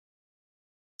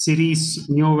series,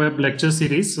 Neoweb lecture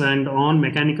series, and on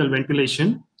mechanical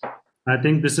ventilation. I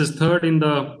think this is third in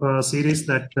the series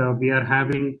that we are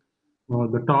having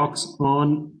the talks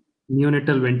on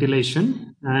neonatal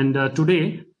ventilation. And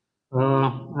today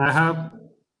I have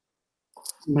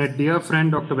my dear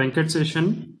friend Dr.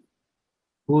 Venkataseshan,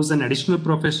 who's an additional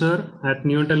professor at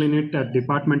neonatal unit at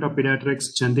Department of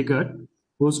Pediatrics, Chandigarh,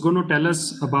 who's going to tell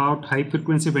us about high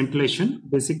frequency ventilation,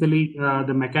 basically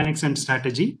the mechanics and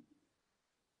strategy.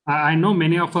 I know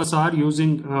many of us are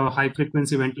using high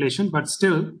frequency ventilation, but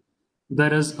still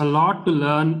there is a lot to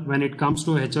learn when it comes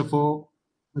to HFO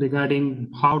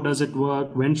regarding how does it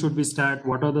work, when should we start,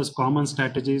 what are those common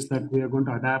strategies that we are going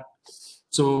to adapt.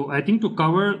 So I think to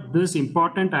cover these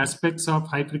important aspects of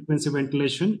high frequency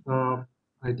ventilation,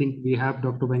 I think we have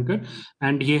Dr. Venkat,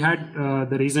 and he had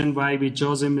the reason why we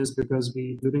chose him is because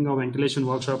during our ventilation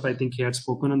workshop, I think he had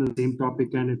spoken on the same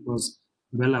topic and it was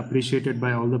well appreciated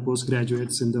by all the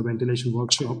postgraduates in the ventilation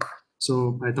workshop.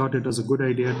 So I thought it was a good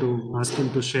idea to ask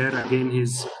him to share again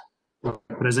his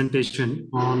presentation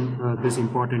on this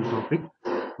important topic.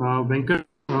 Venkat,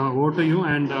 over to you,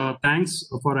 and thanks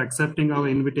for accepting our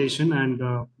invitation and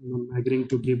agreeing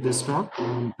to give this talk.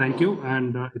 Thank you,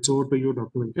 and it's over to you,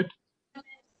 Dr. Venkat.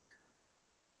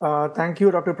 Thank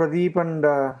you, Dr. Pradeep, and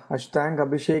I should thank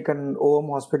Abhishek and OM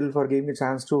Hospital for giving me a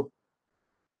chance to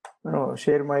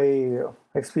share my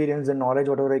experience and knowledge,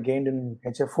 whatever I gained in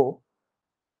HFO.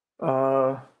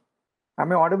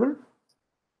 Am I audible?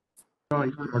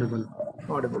 Audible.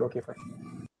 Audible, okay,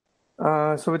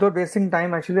 fine. So without wasting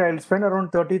time, actually, I'll spend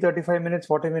around 30, 35 minutes,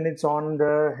 40 minutes on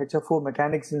the HFO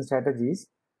mechanics and strategies.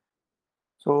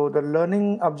 So the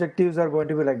learning objectives are going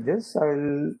to be like this.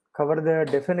 I'll cover the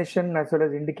definition as well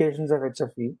as indications of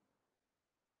HFE.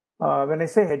 When I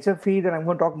say HFE, then I'm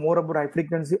going to talk more about high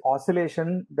frequency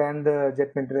oscillation than the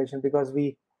jet ventilation, because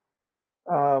we,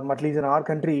 at least in our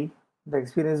country, the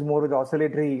experience is more with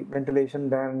oscillatory ventilation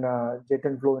than jet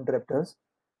and flow interrupters.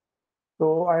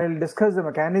 So I'll discuss the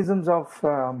mechanisms of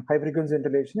high frequency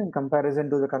ventilation in comparison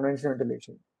to the conventional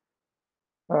ventilation.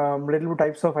 Little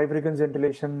types of high frequency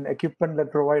ventilation, equipment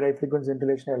that provide high frequency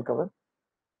ventilation I'll cover.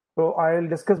 So I'll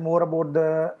discuss more about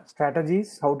the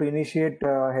strategies, how to initiate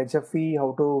HFE,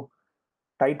 how to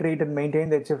titrate and maintain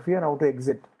the HFE, and how to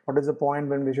exit. What is the point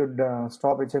when we should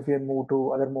stop HFE and move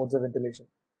to other modes of ventilation?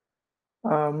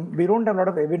 We don't have a lot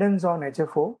of evidence on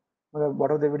HFO.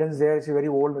 What of the evidence there is very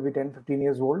old, maybe 10, 15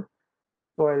 years old.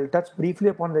 So I'll touch briefly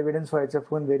upon the evidence for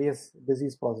HFO in various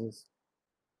disease processes.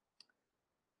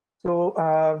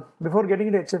 So before getting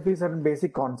into HFE, certain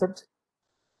basic concepts.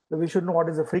 So we should know what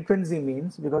is the frequency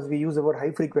means, because we use the word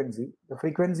high frequency. The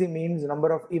frequency means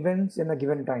number of events in a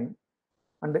given time.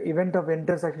 And the event of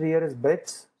interest actually here is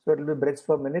breaths. So it will be breaths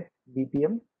per minute,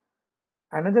 BPM.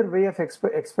 Another way of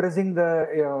expressing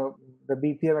the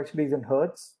BPM actually is in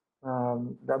hertz.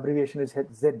 The abbreviation is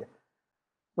Z.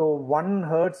 So 1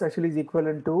 hertz actually is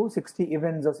equivalent to 60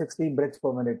 events or 60 breaths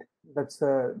per minute. That's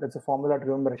a formula to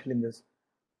remember actually in this.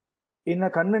 In a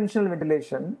conventional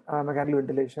ventilation, mechanical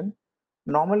ventilation,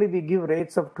 normally we give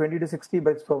rates of 20 to 60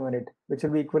 breaths per minute, which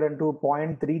will be equivalent to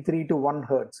 0.33 to 1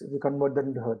 hertz if you convert that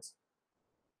into hertz.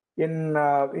 In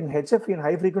HFE, in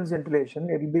high frequency ventilation,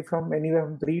 it will be from anywhere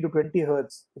from 3 to 20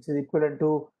 hertz, which is equivalent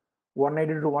to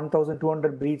 180 to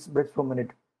 1200 breaths per minute.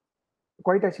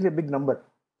 Quite actually a big number.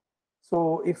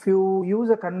 So if you use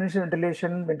a conventional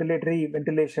ventilatory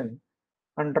ventilation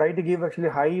and try to give actually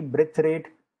high breath rate,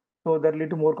 so that lead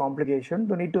to more complication.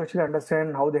 You need to actually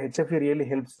understand how the HFE really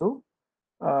helps to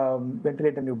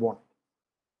ventilate a newborn.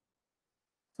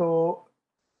 So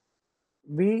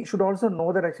we should also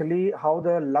know that actually how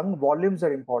the lung volumes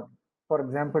are important. For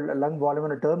example, a lung volume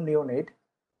on a term neonate.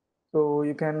 So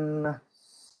you can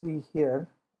see here,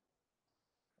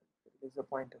 is the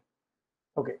pointer.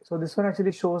 Okay, so this one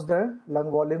actually shows the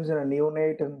lung volumes in a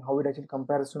neonate and how it actually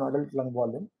compares to an adult lung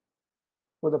volume.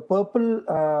 So the purple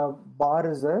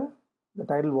bar is the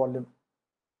tidal volume.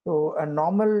 So a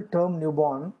normal term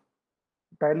newborn,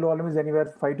 tidal volume is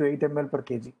anywhere 5 to 8 ml per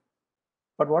kg.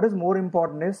 But what is more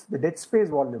important is the dead space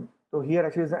volume. So here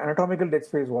actually is the anatomical dead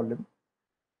space volume.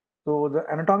 So the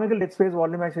anatomical dead space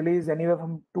volume actually is anywhere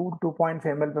from 2 to 2.5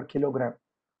 ml per kilogram.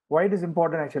 Why it is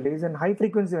important actually is in high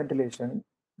frequency ventilation,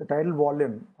 the tidal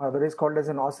volume, that is called as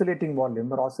an oscillating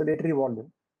volume or oscillatory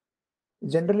volume,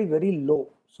 generally very low.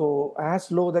 So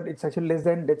as low that it's actually less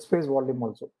than dead space volume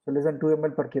also, so less than 2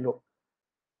 ml per kilo.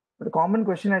 But the common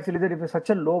question actually is that if it's such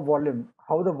a low volume,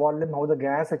 how the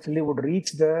gas actually would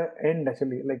reach the end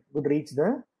actually, like would reach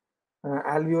the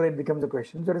alveoli becomes a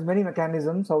question. So there's many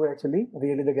mechanisms how actually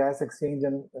really the gas exchange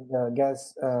and the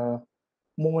gas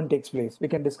movement takes place. We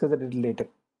can discuss that a little later.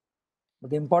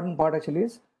 But the important part actually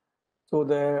is So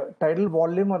the tidal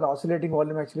volume or the oscillating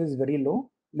volume actually is very low,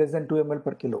 less than 2 ml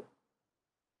per kilo.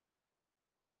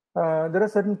 There are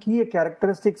certain key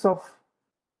characteristics of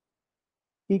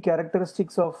so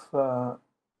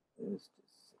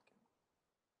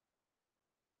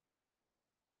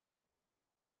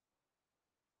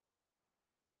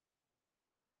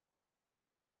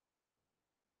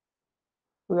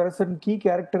there are certain key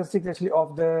characteristics actually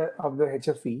of the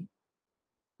HFE.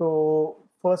 So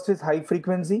first is high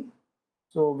frequency.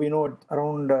 So we know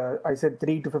around I said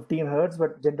 3 to 15 hertz,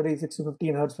 but generally 6 to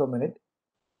 15 hertz per minute.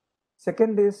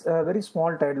 Second is a very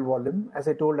small tidal volume. As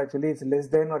I told, actually it's less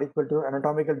than or equal to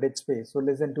anatomical dead space, so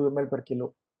less than 2 ml per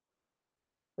kilo.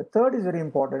 The third is very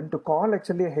important. To call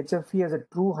actually a HFE as a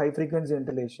true high frequency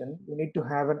ventilation, you need to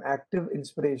have an active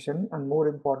inspiration and, more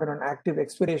important, an active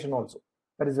expiration also.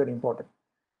 That is very important.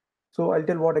 So I'll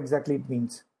tell what exactly it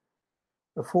means.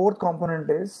 The fourth component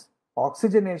is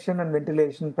oxygenation and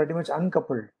ventilation pretty much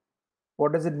uncoupled.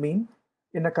 What does it mean?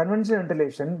 In a conventional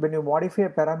ventilation, when you modify a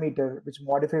parameter which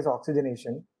modifies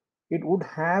oxygenation, it would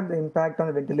have the impact on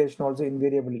the ventilation also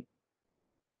invariably.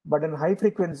 But in high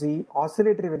frequency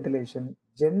oscillatory ventilation,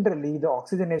 generally the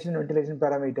oxygenation and ventilation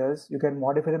parameters, you can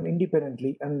modify them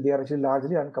independently and they are actually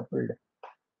largely uncoupled.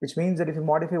 Which means that if you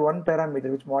modify one parameter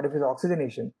which modifies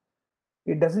oxygenation,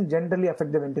 it doesn't generally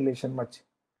affect the ventilation much.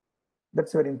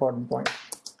 That's a very important point.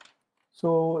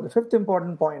 So the fifth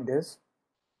important point is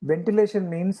ventilation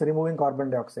means removing carbon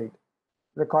dioxide.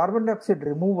 The carbon dioxide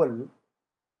removal,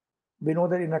 we know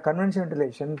that in a conventional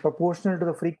ventilation, proportional to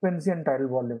the frequency and tidal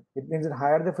volume. It means that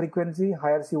higher the frequency,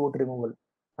 higher CO2 removal.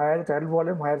 Higher the tidal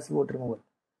volume, higher CO2 removal.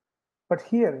 But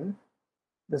here,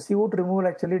 the CO2 removal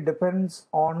actually depends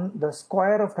on the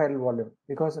square of tidal volume,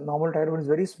 because normal tidal volume is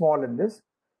very small in this.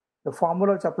 The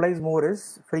formula which applies more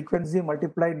is frequency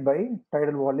multiplied by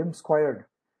tidal volume squared.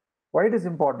 Why it is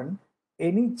important?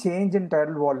 Any change in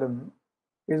tidal volume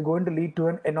is going to lead to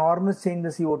an enormous change in the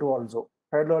CO2 also.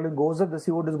 Tidal volume goes up, the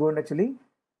CO2 is going to actually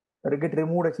get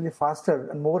removed actually faster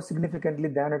and more significantly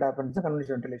than it happens in the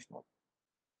conventional ventilation.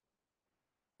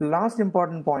 The last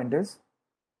important point is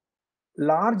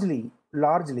largely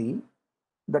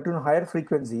that in higher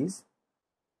frequencies,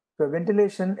 the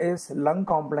ventilation is lung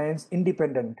compliance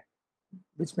independent,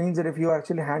 which means that if you are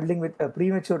actually handling with a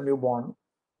premature newborn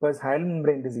who has hyaline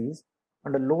membrane disease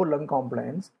and a low lung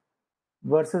compliance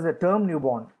versus a term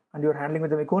newborn and you're handling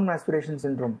with a meconium aspiration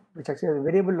syndrome, which actually has a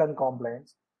variable lung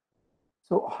compliance.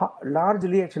 So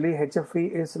largely actually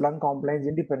HFE is lung compliance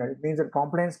independent. It means that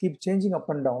compliance keeps changing up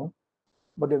and down,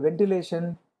 but the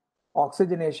ventilation,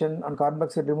 oxygenation and carbon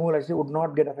dioxide removal actually would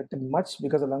not get affected much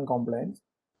because of lung compliance,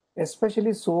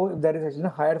 especially so if there is actually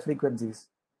higher frequencies.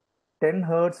 10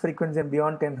 hertz frequency and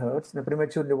beyond 10 hertz, the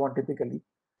premature newborn typically.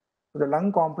 So the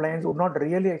lung compliance would not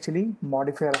really actually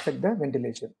modify or affect the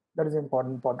ventilation. That is an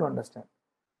important part to understand.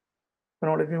 So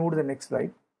now let me move to the next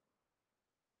slide.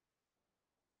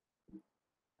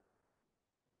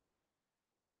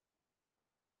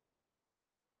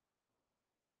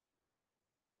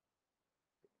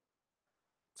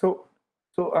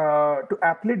 To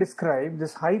aptly describe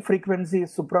this high frequency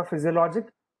is supraphysiologic,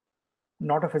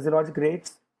 not a physiologic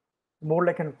rates, more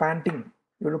like an panting.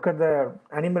 You look at the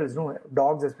animals, no,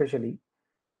 dogs especially.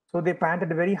 So they pant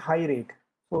at a very high rate.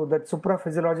 So that's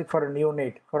supraphysiologic for a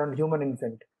neonate, for a human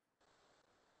infant.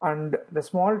 And the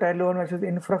small tidal volume is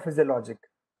infraphysiologic.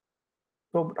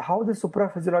 So how the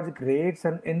supraphysiologic rates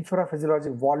and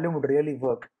infraphysiologic volume would really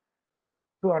work?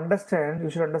 To understand, you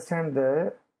should understand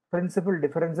the principal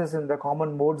differences in the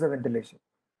common modes of ventilation.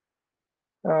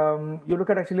 You look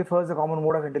at actually first the common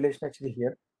mode of ventilation actually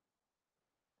here.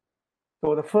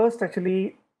 So the first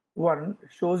actually one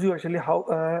shows you actually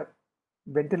how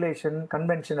ventilation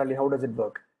conventionally, how does it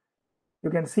work? You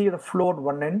can see the flow at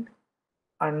one end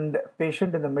and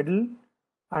patient in the middle,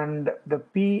 and the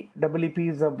PEEP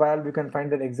is a valve. You can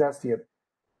find an exhaust here.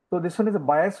 So this one is a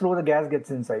bias flow, the gas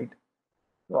gets inside.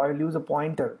 So I will use a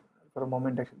pointer for a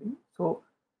moment actually. So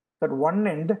at one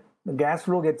end, the gas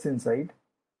flow gets inside.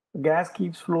 The gas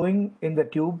keeps flowing in the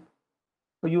tube.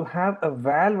 So you have a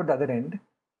valve at the other end.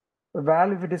 The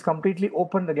valve, if it is completely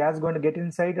open, the gas is going to get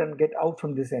inside and get out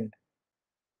from this end.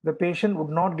 The patient would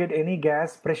not get any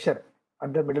gas pressure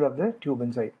at the middle of the tube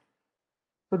inside.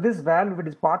 So this valve, if it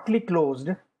is partly closed,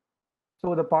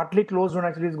 so the partly closed one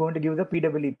actually is going to give the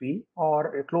PEEP,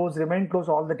 or remain closed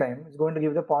all the time, is going to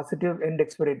give the positive end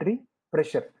expiratory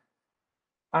pressure.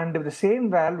 And if the same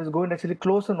valve is going to actually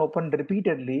close and open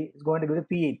repeatedly, it's going to give the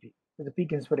PEP, the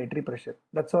peak inspiratory pressure.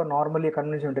 That's how normally a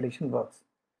conventional ventilation works.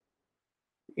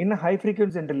 In a high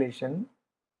frequency ventilation,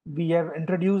 we have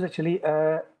introduced actually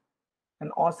an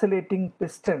oscillating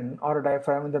piston or a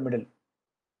diaphragm in the middle.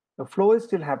 the flow is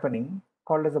still happening,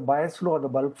 called as the bias flow or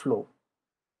the bulk flow.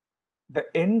 The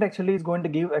end actually is going to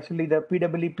give actually the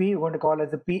PWP, we're going to call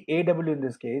as the PAW in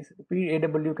this case.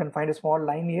 PAW, you can find a small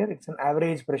line here. It's an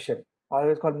average pressure,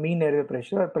 always called mean airway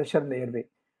pressure or pressure in the airway.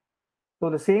 So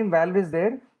the same valve is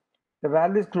there. The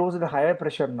valve is close to the higher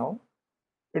pressure now.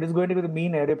 It is going to be the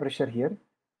mean airway pressure here.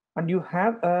 And you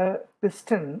have a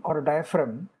piston or a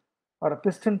diaphragm or a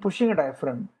piston pushing a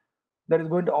diaphragm that is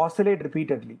going to oscillate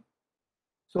repeatedly.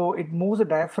 So it moves the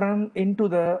diaphragm into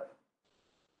the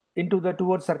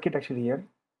towards circuit actually here.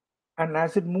 And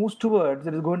as it moves towards,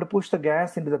 it is going to push the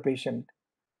gas into the patient.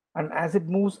 And as it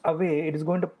moves away, it is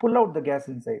going to pull out the gas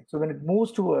inside. So when it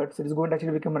moves towards, it is going to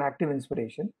actually become an active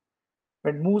inspiration.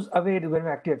 When it moves away, it is going to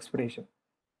be active expiration.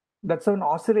 That's how an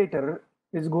oscillator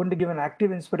is going to give an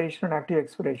active inspiration and active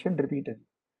expiration repeatedly.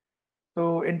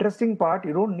 So interesting part,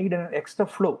 you don't need an extra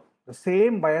flow. The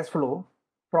same bias flow,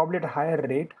 probably at a higher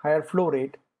rate, higher flow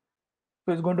rate.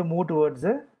 So it's going to move towards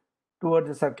the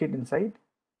circuit inside.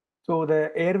 So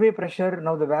the airway pressure,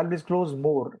 now the valve is closed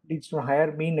more, leads to a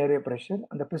higher mean airway pressure,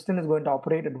 and the piston is going to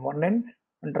operate at one end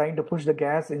and trying to push the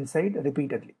gas inside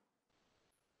repeatedly.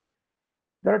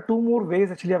 There are two more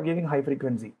ways actually of giving high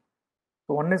frequency.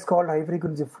 So one is called high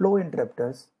frequency flow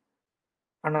interrupters,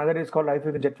 and another is called high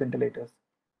frequency jet ventilators.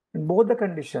 In both the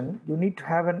condition, you need to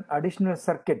have an additional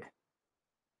circuit.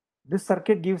 This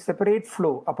circuit gives separate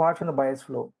flow apart from the bias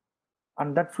flow,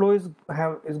 and that flow is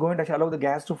going to allow the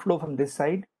gas to flow from this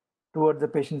side towards the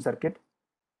patient circuit.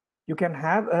 You can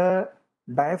have a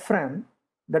diaphragm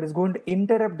that is going to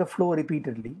interrupt the flow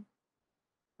repeatedly,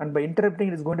 and by interrupting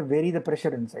it is going to vary the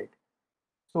pressure inside.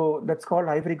 So that's called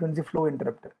high frequency flow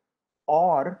interrupter.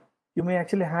 Or you may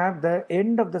actually have the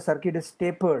end of the circuit is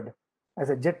tapered as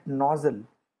a jet nozzle.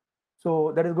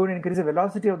 So that is going to increase the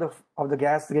velocity of the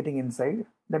gas getting inside.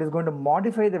 That is going to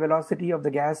modify the velocity of the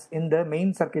gas in the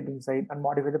main circuit inside and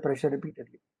modify the pressure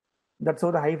repeatedly. That's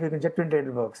how the high frequency jet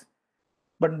ventilator works.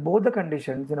 But in both the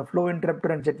conditions, in a flow interrupter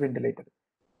and jet ventilator,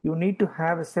 you need to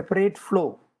have a separate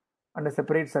flow and a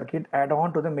separate circuit add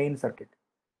on to the main circuit.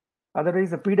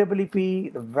 Otherwise, the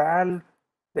PWP, the valve,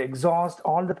 the exhaust,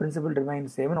 all the principle remain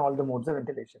same in all the modes of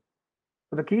ventilation.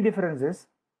 So the key difference is,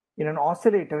 in an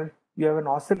oscillator, you have an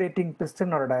oscillating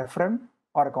piston or a diaphragm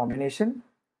or a combination,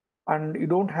 and you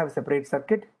don't have a separate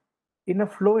circuit. In a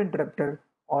flow interrupter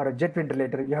or a jet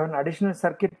ventilator, you have an additional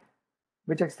circuit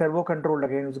which is servo controlled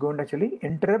again, is going to actually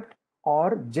interrupt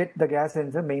or jet the gas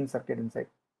in the main circuit inside.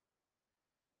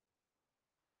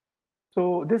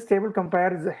 So this table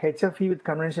compares HFE with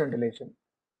conventional ventilation.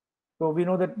 So we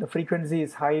know that the frequency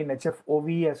is high in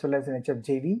HFOV as well as in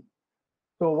HFJV.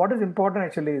 So what is important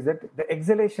actually is that the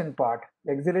exhalation part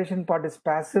is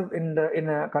passive in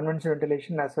a conventional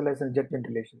ventilation as well as in jet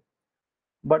ventilation,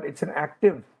 but it's an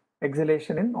active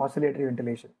exhalation in oscillatory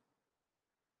ventilation.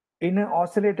 In an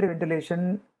oscillatory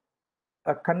ventilation,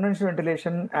 a conventional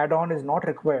ventilation add-on is not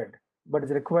required, but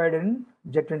is required in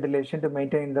jet ventilation to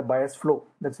maintain the bias flow.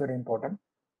 That's very important.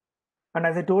 And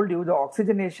as I told you, the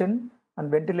oxygenation and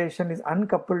ventilation is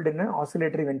uncoupled in an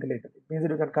oscillatory ventilator. It means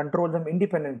that you can control them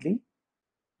independently,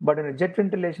 but in a jet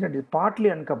ventilation, it is partly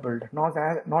uncoupled, not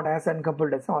as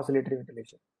uncoupled as an oscillatory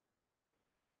ventilation.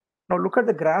 Now look at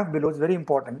the graph below, it's very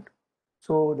important.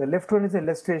 So the left one is an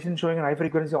illustration showing a high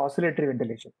frequency oscillatory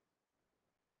ventilation.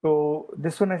 So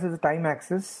this one is the time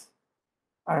axis,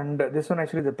 and this one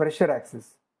actually the pressure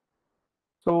axis.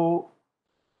 So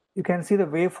you can see the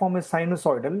waveform is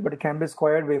sinusoidal, but it can be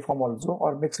squared waveform also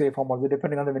or mixed waveform also,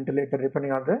 depending on the ventilator,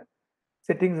 depending on the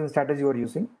settings and strategy you are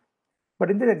using. But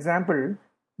in this example,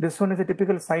 this one is a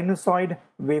typical sinusoid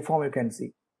waveform you can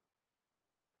see.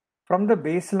 From the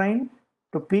baseline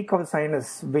to peak of the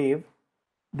sinus wave,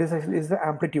 this is the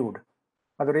amplitude,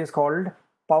 otherwise called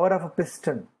power of a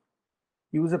piston.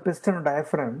 Use a piston or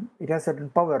diaphragm, it has certain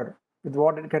power with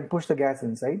what it can push the gas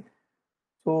inside.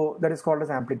 So that is called as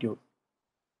amplitude.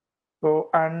 So,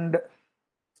 and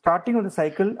starting of the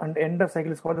cycle and end of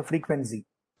cycle is called the frequency,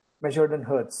 measured in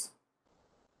hertz.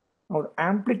 Now the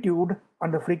amplitude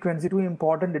and the frequency, two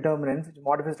important determinants which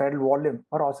modify tidal volume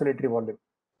or oscillatory volume.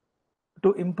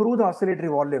 To improve the oscillatory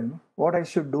volume, what I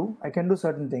should do, I can do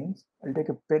certain things. I'll take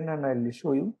a pen and I'll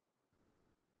show you.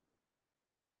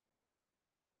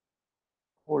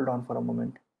 Hold on for a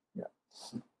moment. Yeah.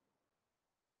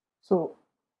 So,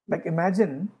 like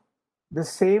imagine the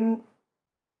same,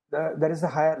 there is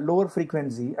a lower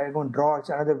frequency. I'm going to draw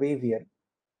another wave here.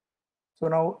 So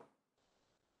now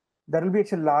there will be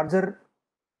a larger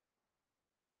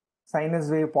sinus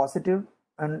wave positive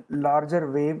and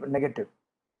larger wave negative.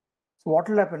 So what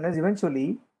will happen is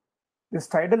eventually this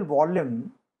tidal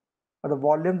volume, or the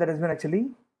volume that has been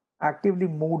actually actively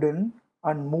moved in,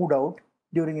 and moved out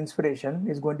during inspiration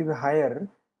is going to be higher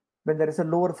when there is a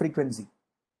lower frequency.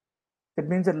 That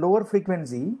means at lower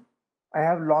frequency, I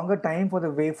have longer time for the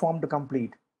waveform to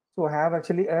complete. So I have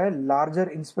actually a larger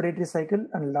inspiratory cycle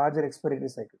and larger expiratory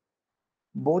cycle.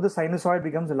 Both the sinusoid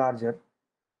becomes larger.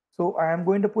 So I am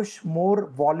going to push more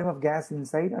volume of gas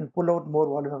inside and pull out more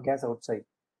volume of gas outside.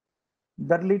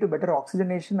 That lead to better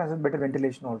oxygenation as well as better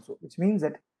ventilation also, which means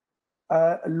that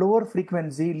a lower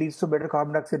frequency leads to better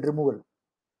carbon dioxide removal,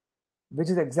 which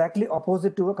is exactly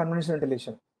opposite to a conventional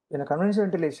ventilation. In a conventional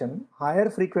ventilation, higher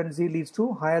frequency leads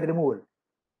to higher removal.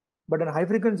 But in high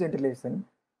frequency ventilation,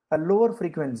 a lower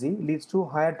frequency leads to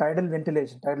higher tidal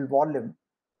ventilation, tidal volume,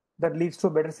 that leads to a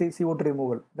better CO2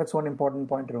 removal. That's one important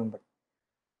point to remember.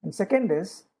 And second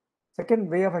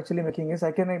way of actually making is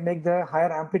I can make the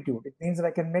higher amplitude. It means that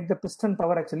I can make the piston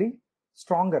power actually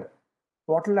stronger.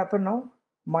 What will happen now?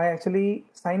 My actually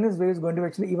sinus wave is going to be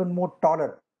actually even more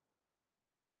taller.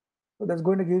 So that's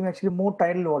going to give me actually more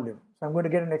tidal volume. So I'm going to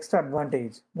get an extra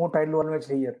advantage, more tidal volume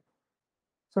actually here.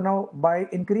 So now by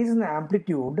increasing the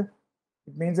amplitude,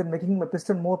 it means that making my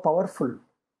piston more powerful,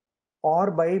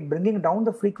 or by bringing down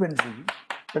the frequency,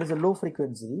 that is a low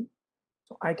frequency,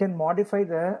 so I can modify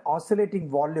the oscillating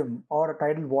volume or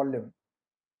tidal volume,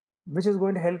 which is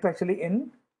going to help actually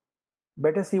in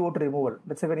better CO2 removal.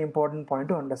 That's a very important point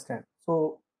to understand.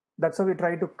 So that's how we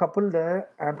try to couple the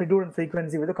amplitude and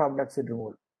frequency with the carbon dioxide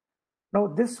removal. Now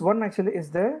this one actually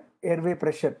is the airway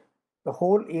pressure. The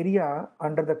whole area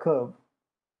under the curve,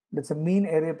 that's a mean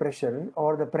airway pressure,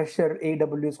 or the pressure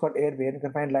AW is called airway, and you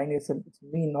can find line is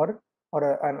mean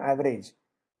or an average.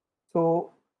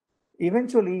 So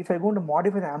eventually, if I'm going to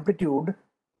modify the amplitude,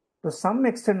 to some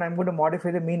extent, I'm going to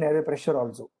modify the mean airway pressure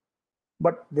also,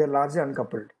 but they're largely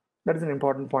uncoupled. That is an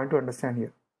important point to understand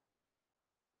here.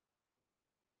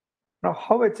 Now,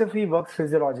 how HFE works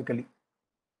physiologically?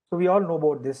 So we all know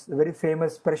about this, the very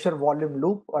famous pressure volume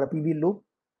loop or a PV loop.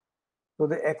 So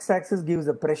the x-axis gives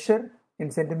the pressure in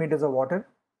centimeters of water.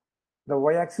 The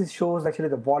y-axis shows actually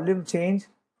the volume change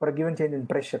for a given change in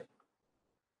pressure.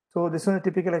 So this one is a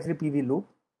typical actually PV loop,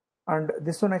 and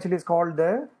this one actually is called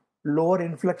the lower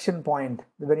inflection point,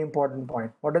 the very important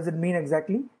point. What does it mean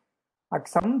exactly? At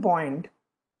some point,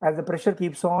 as the pressure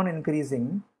keeps on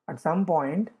increasing, at some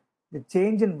point, the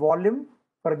change in volume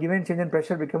for a given change in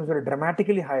pressure becomes very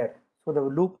dramatically higher. So the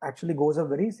loop actually goes up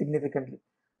very significantly.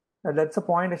 Now that's a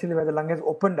point actually where the lung has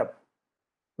opened up.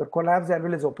 The collapsed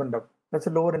alveoli is opened up. That's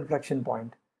a lower inflection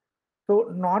point.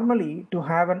 So normally, to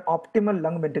have an optimal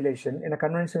lung ventilation in a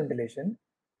conventional ventilation,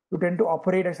 you tend to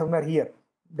operate at somewhere here.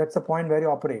 That's the point where you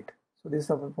operate. So this is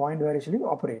a point where actually you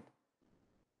operate.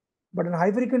 But in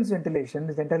high frequency ventilation,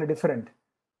 it's entirely different.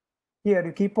 Here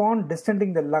you keep on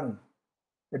distending the lung.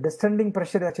 The distending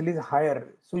pressure actually is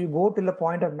higher. So you go till the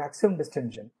point of maximum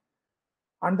distension.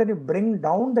 And then you bring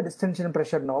down the distension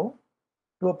pressure now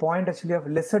to a point actually of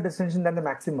lesser distension than the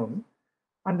maximum.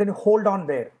 And then you hold on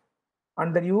there.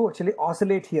 And then you actually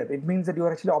oscillate here. It means that you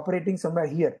are actually operating somewhere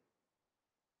here.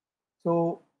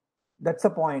 So that's the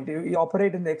point. You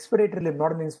operate in the expiratory limb,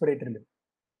 not in the inspiratory limb.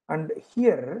 And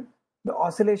here, the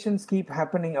oscillations keep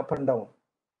happening up and down.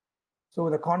 So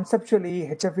the conceptually,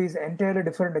 HFE is entirely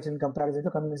different in comparison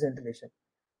to conventional ventilation.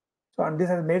 So, and this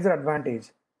has a major advantage.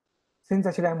 Since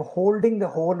actually I'm holding the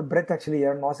whole breath actually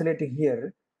here and oscillating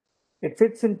here, it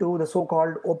fits into the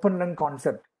so-called open lung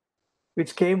concept,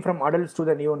 which came from adults to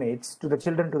the neonates, to the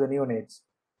children to the neonates.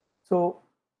 So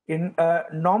in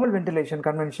normal ventilation,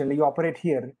 conventionally, you operate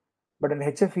here, but in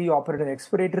HFE, you operate in the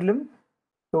expiratory limb.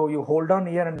 So you hold on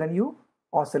here and then you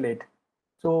oscillate.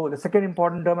 So the second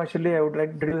important term actually I would like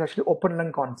to introduce actually open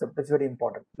lung concept. That's very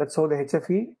important. That's how the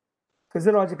HFE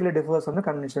physiologically differs from the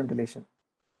conventional ventilation.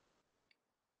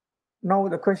 Now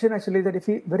the question actually is that if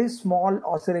we very small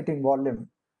oscillating volume,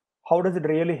 how does it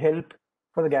really help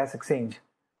for the gas exchange?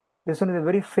 This one is a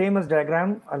very famous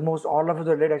diagram. Almost all of us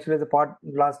are read actually as a part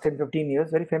in the last 10-15 years.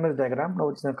 Very famous diagram. Now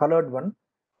it's a colored one,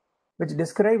 which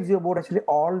describes you about actually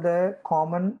all the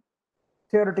common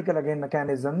theoretical again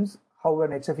mechanisms, how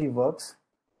an HFE works.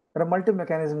 There are multiple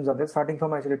mechanisms of this, starting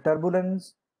from actually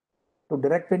turbulence to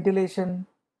direct ventilation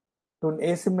to an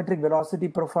asymmetric velocity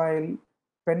profile,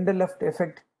 pendulum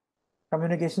effect,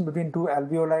 communication between two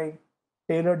alveoli,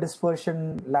 Taylor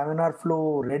dispersion, laminar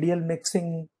flow, radial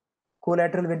mixing,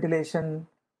 collateral ventilation,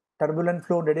 turbulent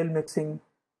flow, radial mixing.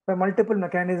 So multiple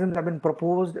mechanisms have been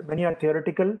proposed. Many are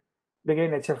theoretical,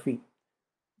 again HFE.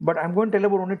 But I'm going to tell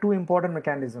about only two important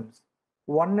mechanisms.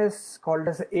 One is called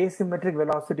as asymmetric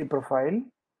velocity profile.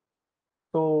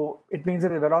 So it means that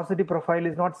the velocity profile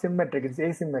is not symmetric, it's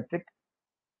asymmetric.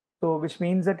 So which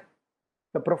means that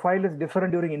the profile is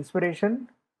different during inspiration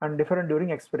and different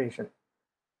during expiration.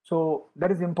 So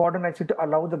that is important actually to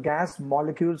allow the gas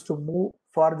molecules to move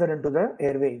further into the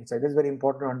airway inside. This is very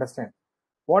important to understand.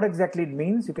 What exactly it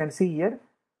means, you can see here,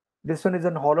 this one is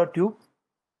a hollow tube.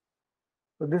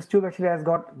 So this tube actually has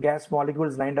got gas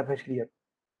molecules lined up actually here.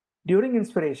 During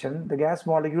inspiration, the gas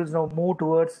molecules now move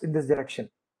towards in this direction.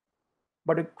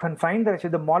 But you can find that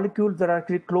actually the molecules that are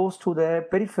actually close to the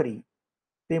periphery,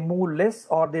 they move less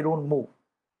or they don't move.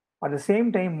 At the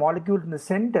same time, molecules in the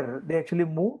center, they actually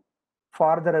move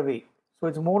farther away. So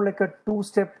it's more like a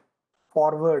two-step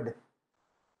forward.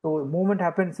 So movement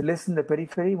happens less in the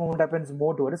periphery, movement happens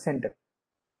more toward the center.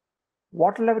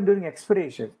 What will happen during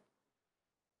expiration?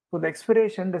 So the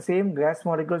expiration, the same gas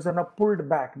molecules are now pulled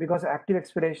back because active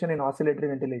expiration in oscillatory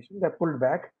ventilation, they're pulled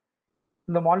back.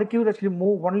 And the molecules actually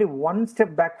move only one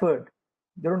step backward.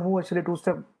 They don't move actually two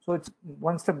steps, so it's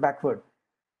one step backward.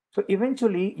 So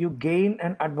eventually you gain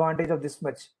an advantage of this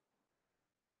much.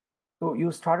 So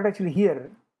you started actually here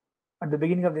at the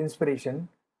beginning of the inspiration,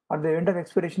 at the end of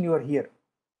expiration you are here.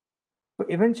 So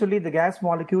eventually the gas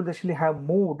molecules actually have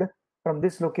moved from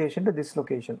this location to this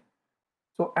location.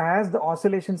 So as the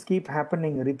oscillations keep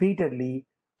happening repeatedly,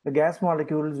 the gas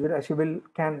molecules will actually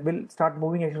will start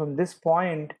moving actually from this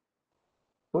point.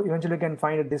 So eventually you can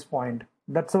find at this point.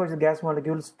 That's how the gas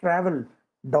molecules travel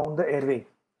down the airway.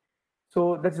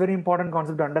 So that's very important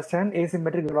concept to understand,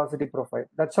 asymmetric velocity profile.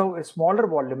 That's how a smaller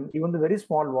volume, even the very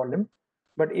small volume,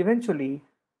 but eventually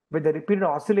with the repeated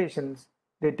oscillations,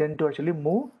 they tend to actually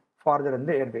move farther in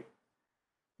the airway.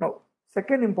 Now,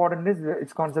 second important is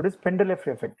its concept is pendulum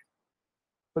effect.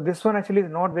 So this one actually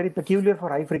is not very peculiar for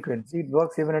high frequency. It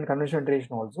works even in conventional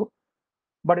ventilation also,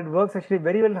 but it works actually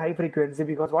very well in high frequency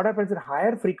because what happens at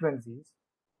higher frequencies,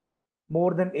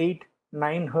 more than 8,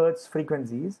 9 hertz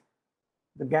frequencies,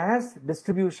 the gas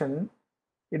distribution,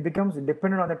 it becomes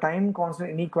dependent on the time constant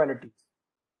inequalities.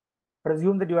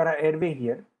 Presume that you are an airway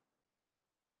here,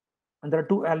 and there are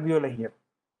two alveoli here.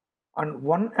 And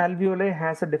one alveoli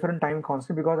has a different time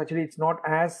constant because actually it's not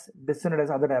as distant as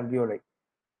other alveoli.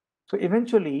 So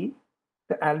eventually,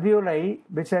 the alveoli,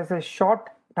 which has a short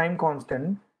time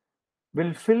constant,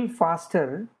 will fill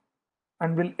faster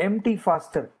and will empty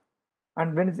faster.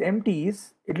 And when it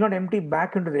empties, it will not empty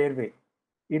back into the airway.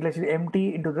 It will actually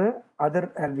empty into the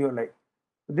other alveoli.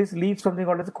 This leads something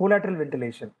called as collateral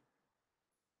ventilation.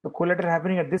 The collateral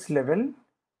happening at this level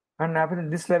and happening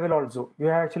at this level also. You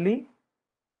have actually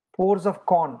pores of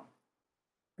Kohn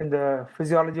in the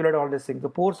physiology of all these things. The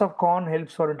pores of Kohn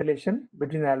helps for ventilation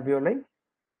between the alveoli,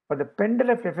 but the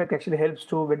pendulum effect actually helps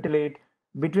to ventilate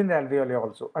between the alveoli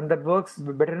also, and that works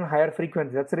better in higher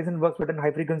frequency. That's the reason it works better in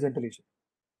high frequency ventilation.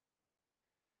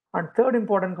 And third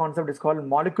important concept is called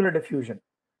molecular diffusion.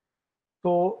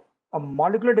 So a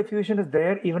molecular diffusion is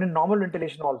there even in normal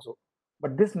ventilation also,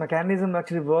 but this mechanism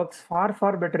actually works far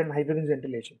better in high frequency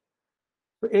ventilation.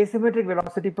 So asymmetric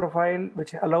velocity profile,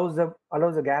 which allows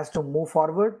the gas to move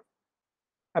forward.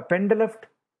 A pendulum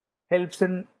helps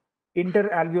in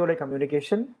interalveolar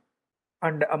communication,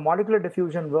 and a molecular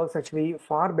diffusion works actually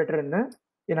far better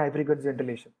in high frequency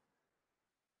ventilation.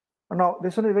 Now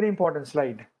this one is a very important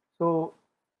slide. So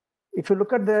if you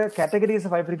look at the categories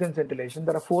of high frequency ventilation,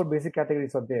 there are 4 basic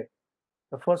categories are there.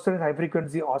 The first one is high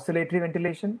frequency oscillatory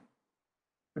ventilation.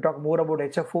 We talk more about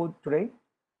HFO today.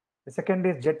 The second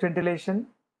is jet ventilation,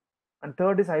 and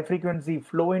third is high frequency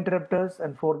flow interrupters,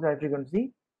 and fourth is high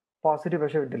frequency positive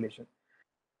pressure ventilation.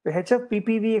 The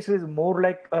HFPPV actually is more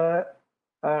like a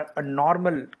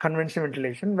normal conventional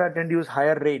ventilation where tend to use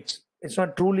higher rates. It's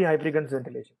not truly high frequency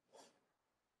ventilation.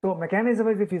 So mechanism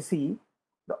is, if you see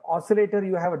the oscillator,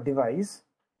 you have a device.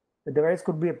 The device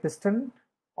could be a piston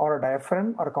or a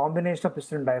diaphragm or a combination of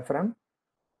piston and diaphragm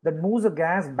that moves the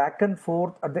gas back and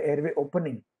forth at the airway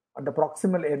opening, at the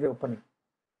proximal airway opening,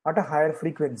 at a higher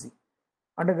frequency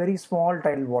and a very small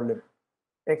tidal volume.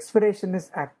 Expiration is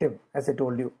active, as I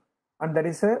told you, and there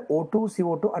is a O2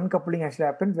 CO2 uncoupling actually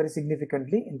happens very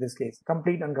significantly in this case,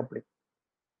 complete uncoupling.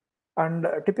 And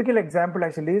a typical example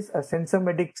actually is a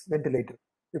sensormedics ventilator.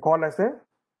 We call as a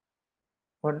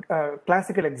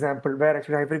classical example where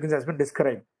actually high frequency has been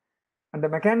described. And the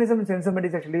mechanism in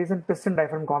sensormedics actually is in piston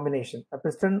diaphragm combination. A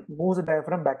piston moves the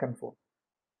diaphragm back and forth.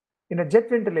 In a jet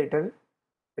ventilator,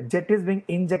 the jet is being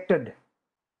injected.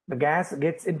 The gas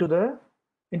gets into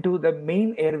the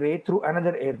main airway through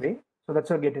another airway. So that's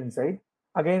how it gets inside.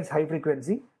 Again, it's high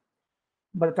frequency.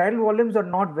 But the tidal volumes are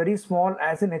not very small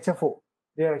as in HFO.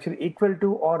 They are actually equal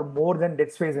to or more than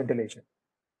dead space ventilation.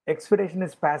 Expiration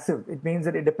is passive. It means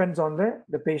that it depends on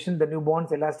the patient, the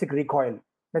newborn's elastic recoil.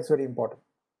 That's very important.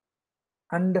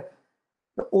 And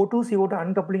the O2 CO2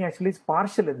 uncoupling actually is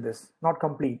partial in this, not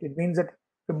complete. It means that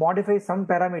to modify some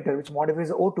parameter which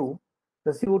modifies O2,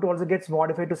 the CO2 also gets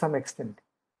modified to some extent.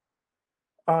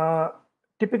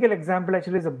 Typical example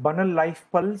actually is a Bunel life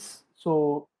pulse.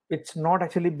 So it's not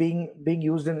actually being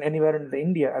used in anywhere in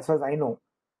India as far as I know.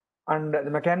 And the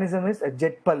mechanism is a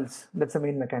jet pulse. That's the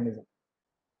main mechanism.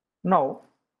 Now,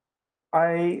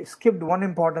 I skipped one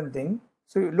important thing.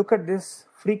 So you look at this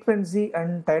frequency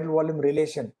and tidal volume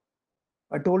relation.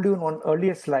 I told you in one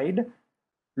earlier slide,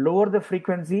 lower the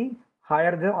frequency,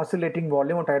 higher the oscillating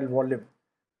volume or tidal volume.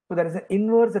 So there is an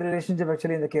inverse relationship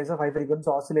actually in the case of high frequency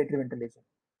oscillatory ventilation.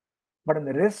 But in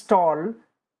the rest all,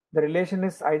 the relation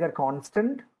is either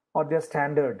constant or they're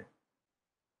standard,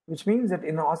 which means that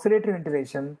in oscillatory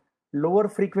ventilation, lower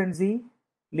frequency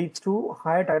leads to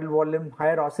higher tidal volume,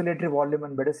 higher oscillatory volume,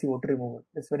 and better CO2 removal.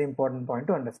 That's a very important point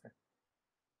to understand.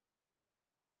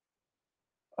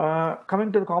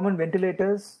 Coming to the common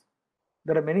ventilators,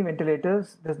 there are many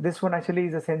ventilators. This one actually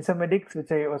is a Sensormedics,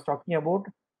 which I was talking about,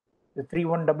 the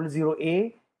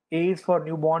 3100A. A is for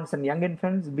newborns and young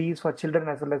infants, B is for children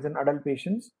as well as in adult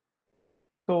patients.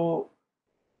 So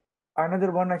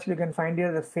another one actually you can find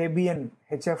here, the Fabian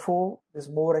HFO is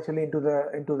more actually into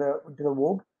the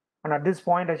vogue. And at this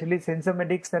point, actually,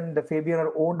 Sensormedics and the Fabian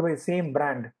are owned by the same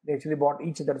brand. They actually bought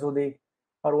each other, so they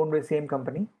are owned by the same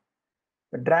company.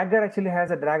 The Dragger actually has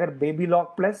a Dragger Baby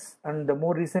Lock Plus, and the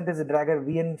more recent is the Dragger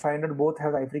VN500. Both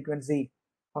have high frequency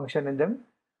function in them.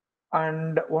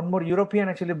 And one more European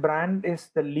actually brand is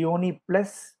the Leone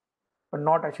Plus, but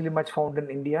not actually much found in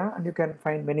India. And you can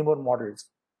find many more models.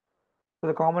 So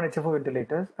the common HFO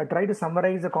ventilators. I try to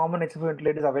summarize the common HFO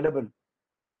ventilators available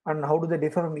and how do they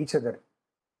differ from each other.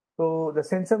 So the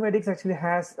Sensormedics actually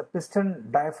has a piston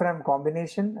diaphragm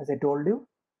combination, as I told you.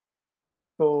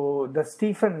 So the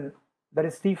Stephen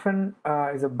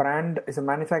is a brand, is a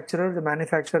manufacturer. The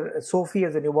manufacturer Sophie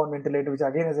has a newborn ventilator, which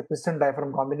again has a piston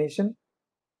diaphragm combination.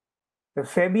 The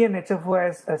Fabian HFO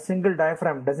has a single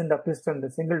diaphragm, doesn't have piston, the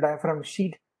single diaphragm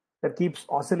sheet that keeps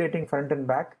oscillating front and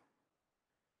back.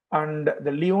 And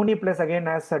the Leone Plus again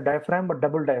has a diaphragm, but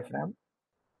double diaphragm.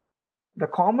 The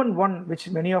common one, which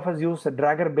many of us use, the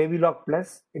Dragger Baby Lock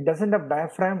Plus, it doesn't have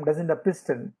diaphragm, doesn't have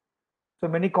piston. So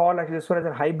many call actually this one as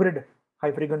a hybrid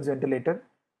high frequency ventilator.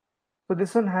 So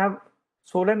this one have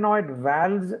solenoid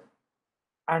valves,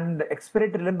 and the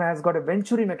expiratory limb has got a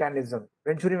Venturi mechanism.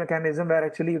 Venturi mechanism where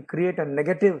actually you create a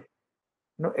negative,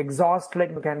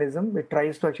 exhaust-like mechanism. It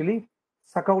tries to actually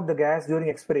suck out the gas during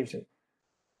expiration.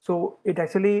 So it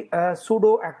actually a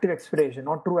pseudo-active expiration,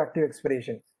 not true active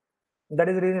expiration. That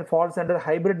is the reason it falls under the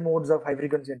hybrid modes of high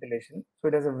frequency ventilation. So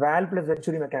it has a valve plus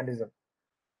Venturi mechanism.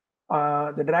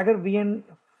 The Dragger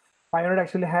VN500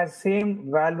 actually has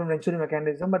same valve and Venturi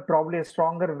mechanism, but probably a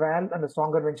stronger valve and a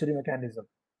stronger Venturi mechanism.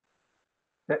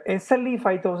 The SLE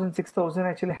 5000, 6000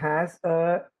 actually has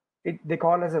they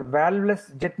call as a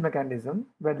valveless jet mechanism,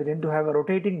 where they tend to have a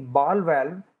rotating ball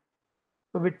valve,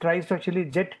 so which tries to actually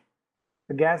jet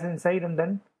the gas inside and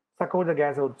then suck out the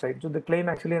gas outside. So they claim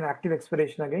actually an active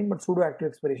expiration again, but pseudo active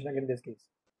expiration again in this case.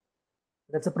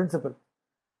 That's a principle.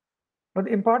 But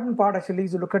the important part actually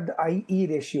is to look at the IE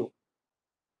ratio.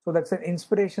 So that's an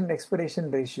inspiration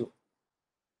expiration ratio.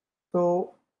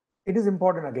 So it is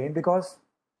important again because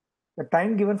the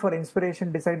time given for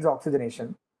inspiration decides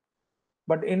oxygenation.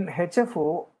 But in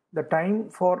HFO, the time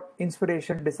for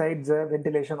inspiration decides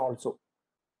ventilation also.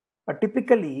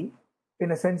 Typically,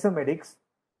 in a Sensormedics,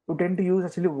 you tend to use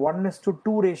actually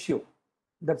 1:2 ratio.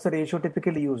 That's the ratio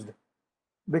typically used,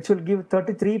 which will give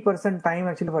 33% time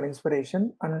actually for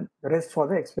inspiration and the rest for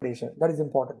the expiration. That is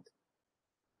important.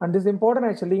 And this is important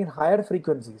actually in higher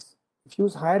frequencies. If you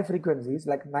use higher frequencies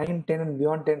like 9, 10 and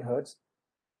beyond 10 Hertz,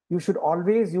 you should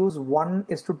always use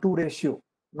 1:2 ratio,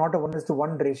 not a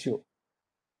 1:1 ratio.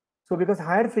 So because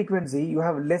higher frequency, you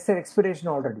have lesser expiration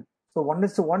already. So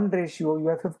 1:1 ratio, you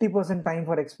have 50% time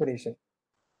for expiration.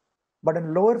 But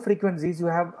in lower frequencies, you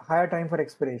have higher time for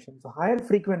expiration. So higher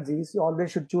frequencies, you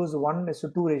always should choose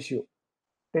 1:2 ratio,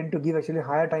 tend to give actually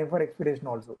higher time for expiration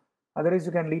also. Otherwise,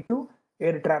 you can lead to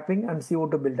air trapping and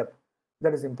CO2 buildup.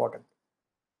 That is important.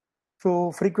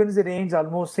 So frequency range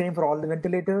almost same for all the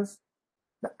ventilators.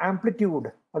 The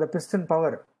amplitude or the piston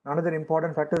power, another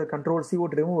important factor that controls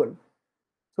CO2 removal.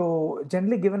 So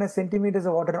generally given as centimeters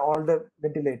of water in all the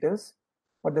ventilators,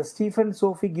 but the Stephen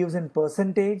Sophie gives in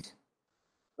percentage,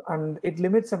 and it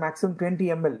limits a maximum 20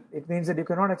 ml. It means that you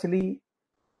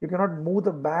cannot move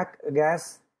the back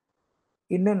gas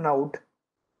in and out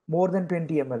more than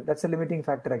 20 ml. That's a limiting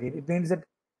factor again. It means that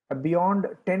beyond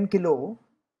 10 kilo,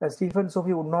 the Stephen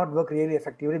Sophie would not work really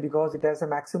effectively because it has a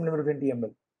maximum limit of 20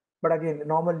 ml. But again,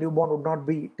 normal newborn would not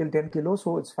be till 10 kilos,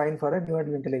 so it's fine for a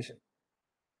neonatal ventilation.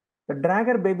 The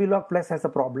Dragger Baby Lock Plus has a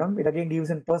problem. It again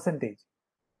gives in percentage.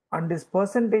 And this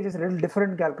percentage is a little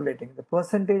different calculating. The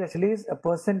percentage actually is a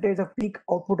percentage of peak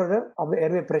output of the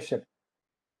airway pressure.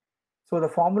 So the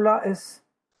formula is,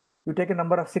 you take a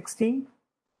number of 60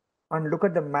 and look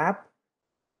at the map.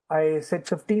 I said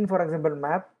 15, for example,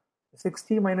 map.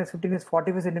 60 minus 15 is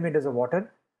 45 centimeters of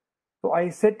water. So I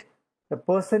set the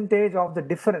percentage of the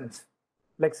difference.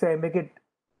 Like say I make it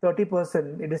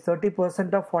 30%, it is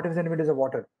 30% of 45 centimeters of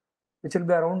water, which will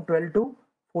be around 12 to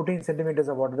 14 centimeters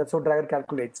of water. That's what Dragon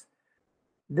calculates.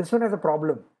 This one has a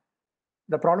problem.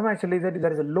 The problem actually is that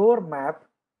there is a lower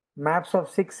maps of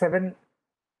 6-7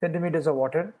 centimeters of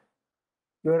water.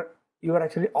 Your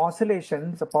actually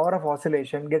oscillations, the power of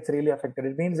oscillation gets really affected.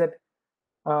 It means that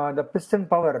the piston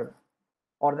power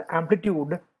or the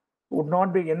amplitude would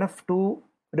not be enough to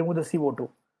remove the CO2.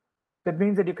 That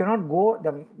means that you cannot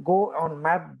go on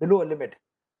map below a limit,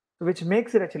 which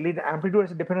makes it actually the amplitude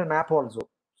is a dependent map also.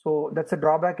 So that's a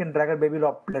drawback in Dragger Baby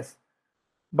Law Plus.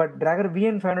 But Dragger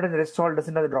VN500 and Restall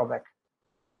doesn't have the drawback.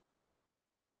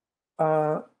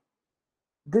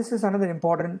 This is another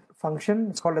important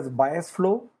function. It's called as bias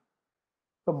flow.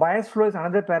 So bias flow is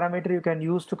another parameter you can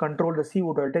use to control the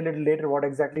CO2. I'll tell you a little later what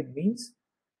exactly it means.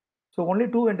 So only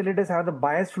two ventilators have the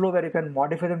bias flow where you can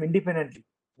modify them independently.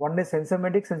 One is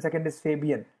Sensormatics and second is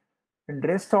Fabian. And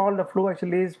rest all the flow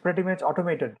actually is pretty much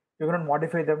automated. You cannot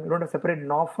modify them. You don't have a separate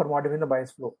knob for modifying the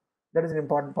bias flow. That is an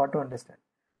important part to understand.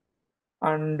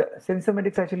 And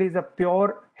Sensormatics actually is a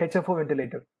pure HFO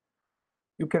ventilator.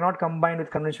 You cannot combine with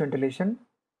conventional ventilation.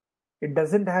 It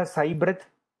doesn't have sigh breath.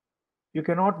 You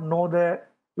cannot know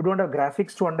you don't have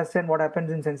graphics to understand what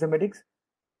happens in Sensormatics.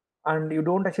 And you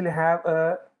don't actually have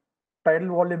a tidal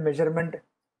volume measurement,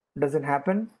 doesn't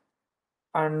happen.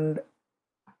 And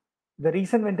the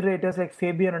recent ventilators like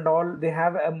Fabian and all, they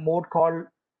have a mode called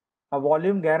a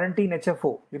volume guarantee in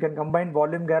HFO. You can combine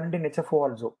volume guarantee in HFO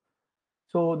also.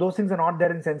 So those things are not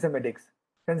there in Sensormatics.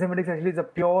 Sensormatics actually is a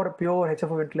pure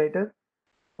HFO ventilator.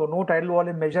 So no tidal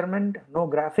volume measurement, no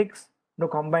graphics, no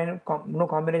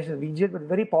combination of VGL, but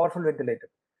very powerful ventilator.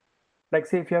 Like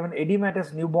say if you have an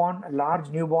edematous newborn, a large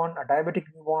newborn, a diabetic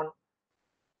newborn,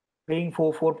 weighing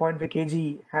 4.5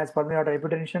 kg, has pulmonary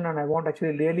hypertension, and I want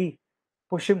actually really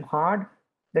push him hard,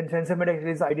 then Sensormatics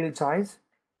is the ideal choice.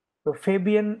 So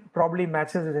Fabian probably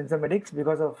matches the Sensormatics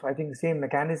because of, I think, the same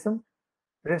mechanism.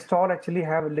 Rest all actually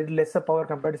have a little lesser power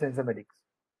compared to Sensormatics.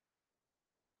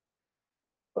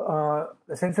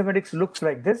 The Sensormatics looks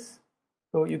like this.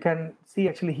 So you can see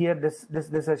actually here, this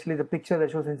actually the picture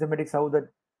that shows Sensormatics, how that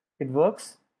it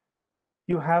works.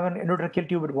 You have an endotracheal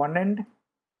tube at one end.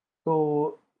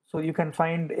 So you can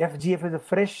find FGF is a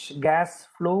fresh gas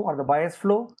flow or the bias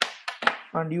flow.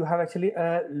 And you have actually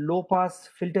a low pass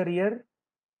filter here.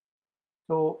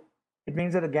 So it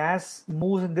means that the gas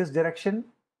moves in this direction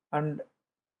and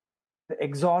the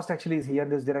exhaust actually is here in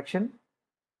this direction.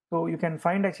 So you can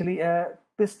find actually a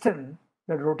piston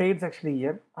that rotates actually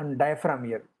here and diaphragm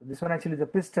here. So this one actually is a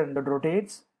piston that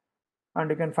rotates, and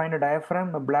you can find a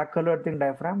diaphragm, a black colored thing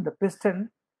diaphragm. The piston,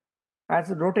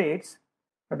 as it rotates,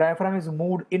 the diaphragm is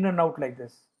moved in and out like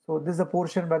this. So this is a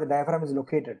portion where the diaphragm is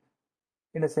located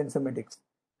in a Sensormatics.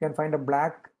 You can find a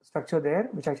black structure there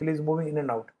which actually is moving in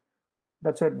and out.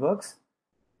 That's how it works.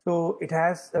 So it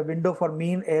has a window for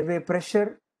mean airway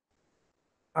pressure,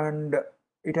 and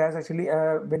it has actually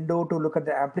a window to look at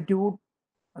the amplitude,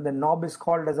 and the knob is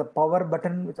called as a power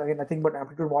button, which again nothing but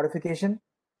amplitude modification.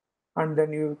 And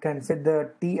then you can set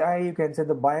the TI, you can set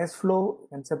the bias flow, you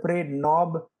can separate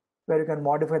knob where you can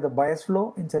modify the bias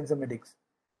flow in Sensormatics.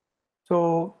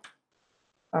 So,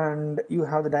 and you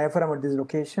have the diaphragm at this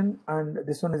location, and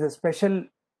this one is a special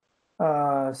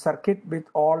circuit with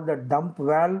all the dump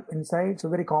valve inside. So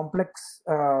very complex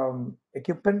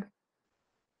equipment,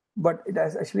 but it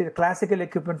has actually the classical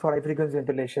equipment for high frequency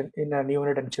ventilation in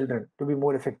neonate and children to be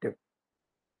more effective.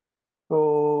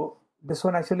 So this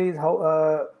one actually is how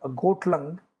a goat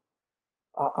lung,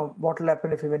 what will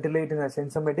happen if you ventilate in a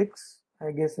Sensormatics.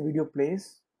 I guess the video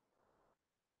plays.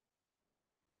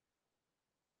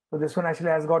 So this one actually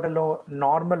has got a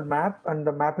normal map, and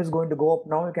the map is going to go up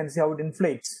now. You can see how it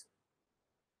inflates.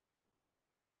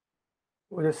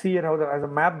 We'll see here how as the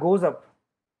map goes up,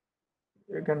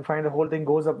 you can find the whole thing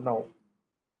goes up now.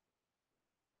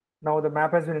 Now the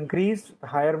map has been increased,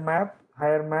 higher map.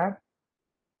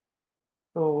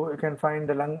 So you can find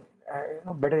the lung,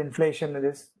 better inflation in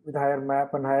this with higher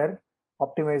map and higher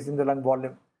optimizing the lung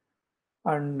volume.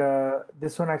 And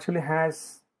this one actually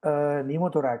has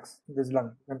pneumothorax in this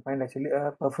lung. You can find actually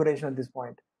a perforation at this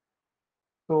point.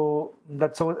 So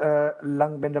that's how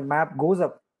lung, when the map goes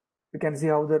up, you can see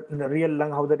how in the real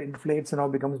lung, how that inflates and how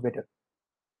becomes better.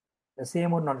 The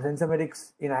same on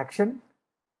Sensormatics in action.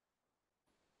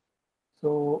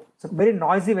 So it's a very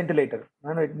noisy ventilator.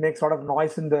 It makes a lot of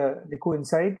noise in the liquid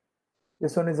inside.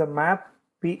 This one is a map,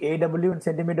 PAW in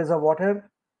centimeters of water.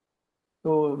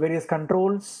 So various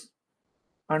controls,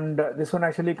 and this one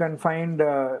actually can find,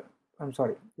 I'm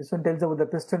sorry, this one tells about the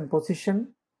piston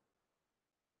position.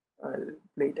 I'll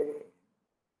play it again.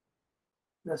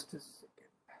 Just a second.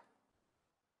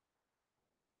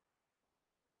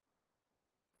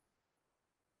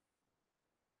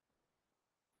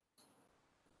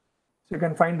 So you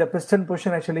can find the piston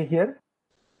position actually here.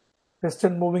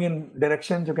 Piston moving in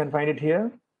directions, you can find it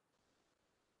here.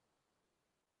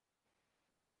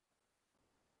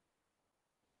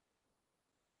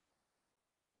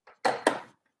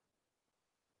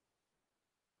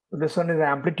 So this one is the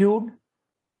amplitude,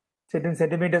 set in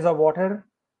centimeters of water.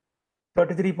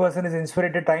 33% is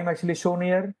inspirated time actually shown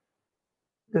here.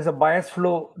 There's a bias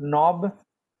flow knob,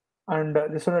 and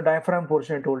this one the diaphragm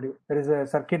portion I told you. There is a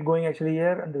circuit going actually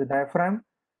here, and the diaphragm,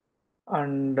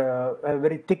 and a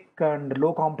very thick and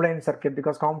low compliance circuit,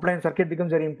 because compliance circuit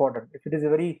becomes very important. If it is a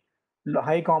very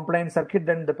high compliance circuit,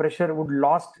 then the pressure would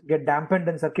get dampened,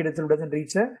 and circuit itself doesn't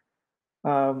reach a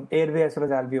airway as well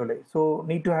as alveoli. So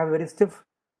need to have a very stiff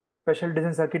special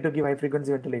design circuit to give high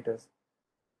frequency ventilators.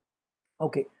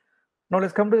 Okay, now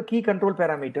let's come to the key control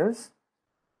parameters.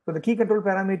 So the key control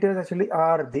parameters actually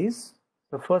are these.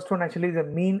 The first one actually is the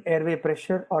mean airway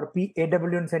pressure, or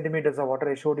PAW in centimeters of water.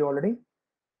 I showed you already.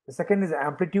 The second is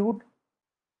amplitude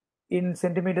in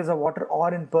centimeters of water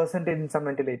or in percentage in some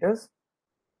ventilators.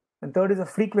 And third is a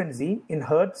frequency in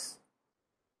hertz.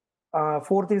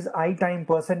 Fourth is I time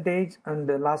percentage, and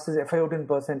the last is FiO2 in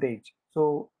percentage.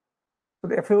 So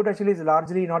the FiO2 actually is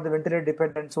largely not the ventilator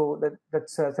dependent, so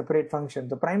that's a separate function.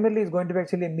 So primarily is going to be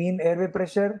actually mean airway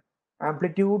pressure,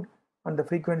 amplitude, and the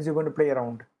frequency you're going to play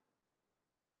around.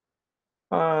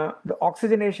 The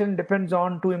oxygenation depends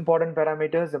on two important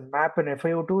parameters, the MAP and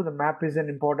FiO2. The MAP is an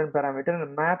important parameter, and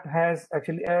the MAP has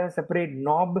actually a separate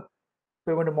knob. So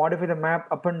we're going to modify the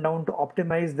MAP up and down to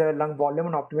optimize the lung volume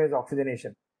and optimize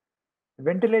oxygenation.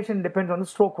 Ventilation depends on the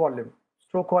stroke volume.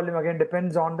 Stroke volume again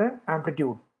depends on the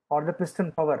amplitude or the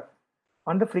piston power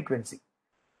and the frequency.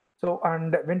 So,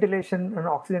 and ventilation and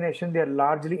oxygenation, they are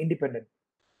largely independent.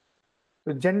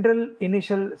 So general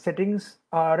initial settings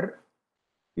are,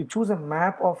 you choose a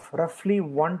MAP of roughly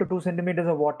 1 to 2 centimeters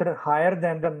of water higher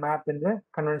than the MAP in the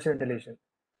conventional ventilation,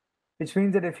 which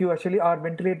means that if you actually are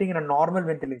ventilating in a normal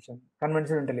ventilation,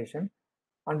 conventional ventilation,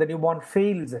 and the newborn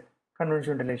fails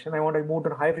conventional ventilation, I want to move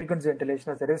to high frequency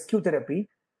ventilation as a rescue therapy.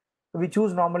 So we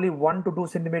choose normally 1 to 2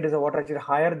 centimeters of water actually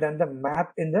higher than the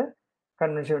MAP in the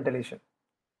conventional ventilation.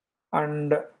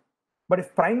 And but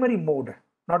if primary mode,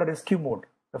 not a rescue mode,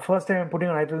 the first time I'm putting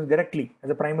on high frequency directly as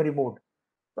a primary mode.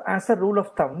 So as a rule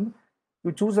of thumb,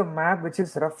 you choose a MAP which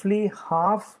is roughly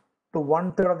half to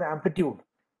 1/3 of the amplitude.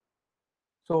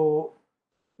 So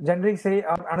generally say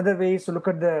another way is to look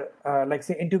at the like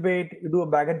say intubate, you do a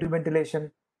bag and tube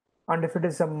ventilation, and if it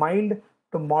is a mild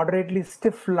to moderately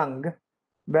stiff lung,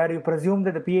 where you presume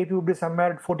that the PAP would be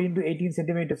somewhere at 14 to 18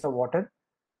 centimeters of water,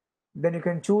 then you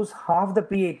can choose half the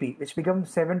PAP, which becomes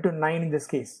 7 to 9 in this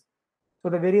case. So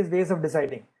the various ways of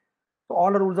deciding. So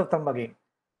all the rules of thumb again.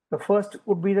 The first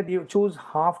would be that you choose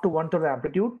half to 1/3 of the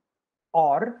amplitude,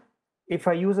 or if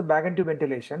I use a bag and tube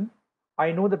ventilation,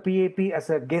 I know the PAP as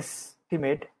a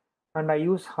guesstimate, and I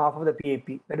use half of the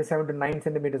PAP, that is 7 to 9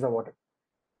 centimeters of water.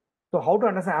 So how to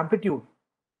understand amplitude?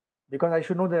 Because I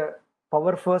should know the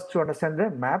power first to understand the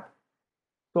MAP.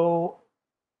 So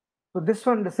this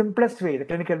one, the simplest way, the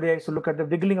clinical way, is to look at the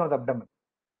wiggling of the abdomen.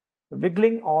 The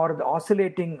wiggling or the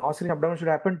oscillating abdomen should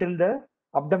happen till the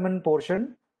abdomen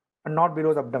portion and not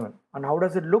below the abdomen. And how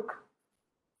does it look?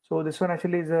 So this one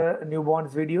actually is a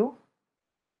newborn's video.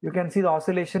 You can see the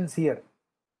oscillations here.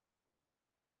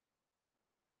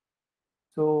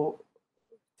 So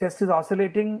chest is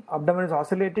oscillating, abdomen is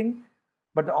oscillating,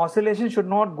 but the oscillation should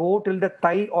not go till the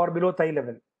thigh or below thigh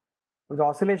level. If the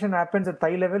oscillation happens at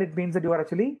thigh level, it means that you are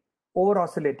actually over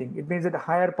oscillating. It means that the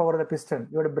higher power of the piston,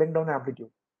 you have to bring down the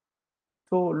amplitude.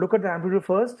 So look at the amplitude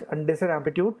first and decide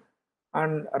amplitude,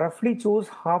 and roughly choose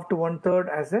half to 1/3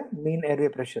 as a mean airway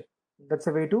pressure. That's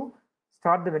a way to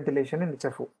start the ventilation in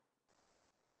HFO.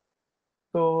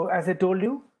 So as I told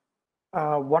you,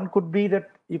 one could be that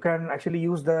you can actually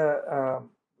use the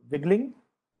wiggling,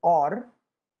 or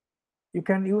you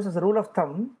can use as a rule of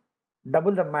thumb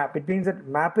double the MAP. It means that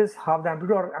MAP is half the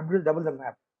amplitude, or amplitude double the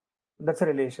MAP. That's a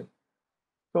relation.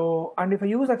 So, and if I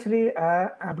use actually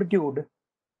amplitude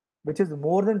which is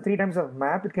more than 3 times of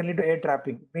MAP, it can lead to air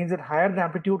trapping. It means that higher the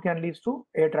amplitude can lead to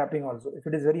air trapping also. If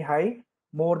it is very high,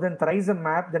 more than thrice the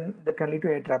MAP, then that can lead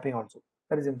to air trapping also.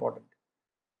 That is important.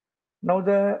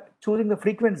 Now choosing the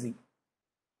frequency.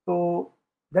 So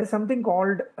there is something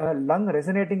called lung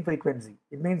resonating frequency.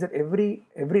 It means that every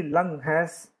lung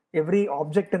has, every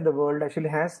object in the world actually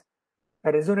has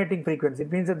a resonating frequency.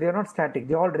 It means that they are not static.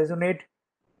 They all resonate.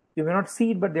 You may not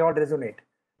see it, but they all resonate.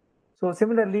 So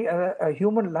similarly, a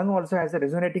human lung also has a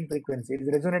resonating frequency. It is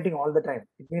resonating all the time.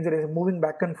 It means it is moving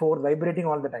back and forth, vibrating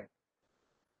all the time.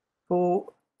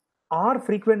 So our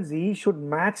frequency should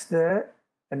match the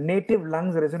native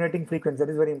lungs resonating frequency. That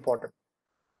is very important.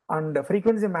 And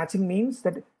frequency matching means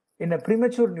that in a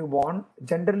premature newborn,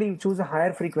 generally you choose a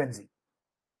higher frequency,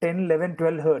 10, 11,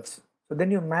 12 hertz. So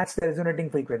then you match the resonating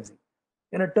frequency.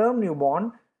 In a term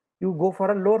newborn, you go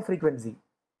for a lower frequency,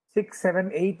 6,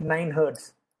 7, 8, 9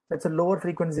 hertz. That's a lower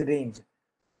frequency range.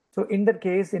 So in that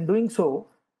case, in doing so,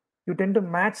 you tend to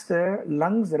match the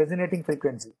lungs resonating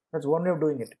frequency. That's one way of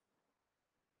doing it.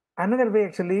 Another way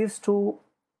actually is to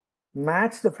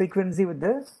match the frequency with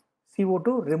the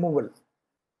CO2 removal.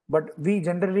 But we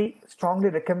generally strongly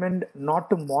recommend not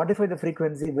to modify the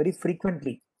frequency very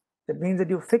frequently. That means that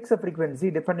you fix a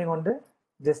frequency depending on the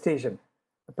gestation.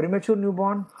 A premature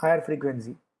newborn, higher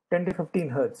frequency, 10 to 15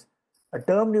 hertz. A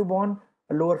term newborn,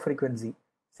 a lower frequency,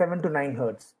 7 to 9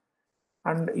 hertz.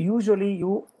 And usually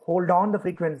you hold on the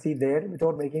frequency there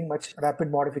without making much rapid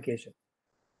modification.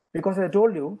 Because as I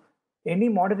told you, any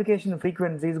modification in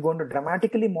frequency is going to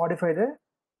dramatically modify the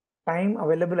time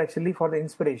available actually for the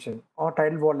inspiration or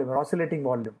tidal volume or oscillating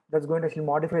volume. That's going to actually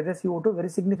modify the CO2 very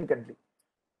significantly.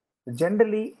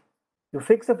 Generally, you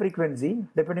fix the frequency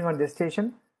depending on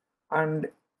gestation, and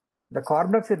the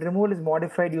carbon dioxide removal is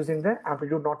modified using the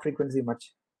amplitude, not frequency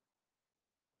much.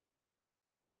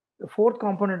 The fourth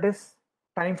component is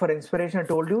time for inspiration. I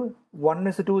told you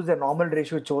 1:2 is the normal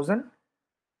ratio chosen.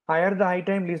 Higher the high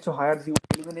time leads to higher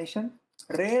CO2 elimination.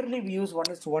 Rarely we use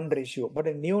 1:1 ratio, but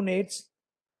in neonates,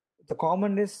 the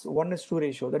common is 1:2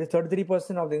 ratio. That is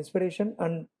 33% of the inspiration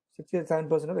and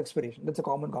 67% of expiration. That's a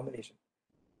common combination.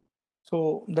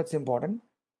 So that's important.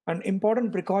 An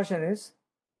important precaution is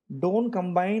don't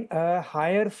combine a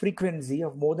higher frequency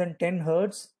of more than 10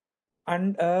 hertz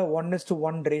and a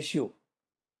 1:1 ratio.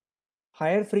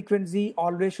 Higher frequency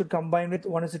always should combine with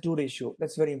 1:2 ratio.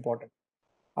 That's very important.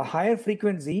 A higher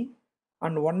frequency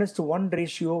and 1:1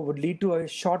 ratio would lead to a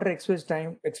shorter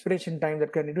expiration time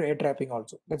that can lead to air trapping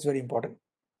also. That's very important.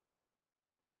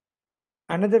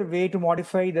 Another way to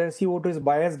modify the CO2 is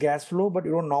bias gas flow, but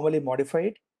you don't normally modify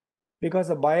it because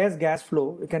the bias gas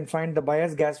flow, you can find the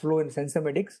bias gas flow in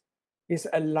sensormedics, is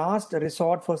a last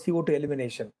resort for CO2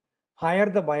 elimination. Higher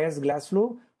the bias gas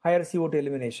flow, higher CO2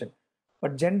 elimination.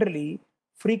 But generally,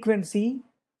 frequency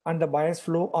and the bias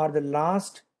flow are the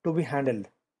last to be handled.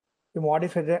 You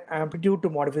modify the amplitude to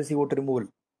modify CO2 removal.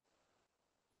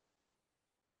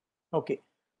 Okay,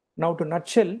 now to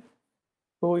nutshell,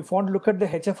 so if you want to look at the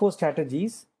HFO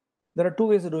strategies, there are two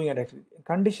ways of doing it actually.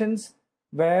 Conditions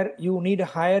where you need a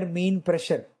higher mean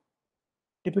pressure.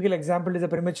 Typical example is a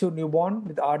premature newborn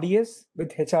with RDS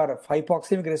with HRF,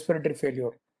 hypoxemic respiratory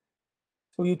failure.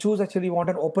 So you choose actually you want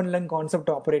an open lung concept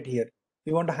to operate here.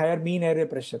 You want a higher mean airway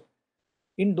pressure.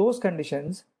 In those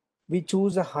conditions, we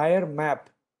choose a higher MAP,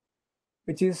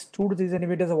 which is 2 to 3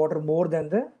 centimeters of water more than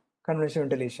the conventional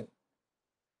ventilation.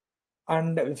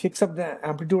 And we fix up the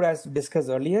amplitude as discussed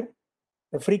earlier.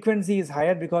 The frequency is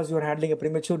higher because you are handling a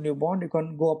premature newborn. You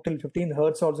can go up till 15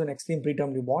 hertz also in extreme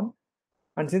preterm newborn.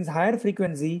 And since higher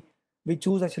frequency, we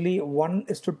choose actually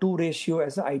 1:2 ratio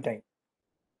as the I time.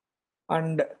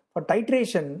 And for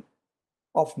titration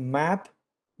of MAP,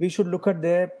 we should look at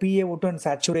the PaO2 and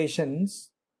saturations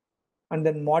and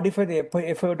then modify the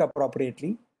effort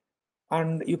appropriately.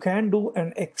 And you can do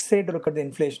an X-ray to look at the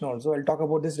inflation also. I'll talk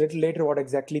about this a little later, what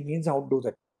exactly means, how to do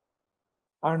that.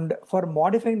 And for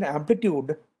modifying the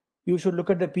amplitude, you should look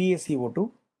at the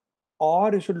PaCO2,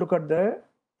 or you should look at the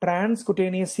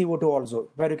transcutaneous CO2 also,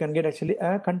 where you can get actually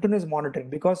a continuous monitoring,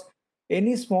 because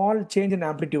any small change in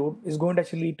amplitude is going to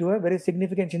actually lead to a very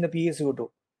significant change in the PaCO2.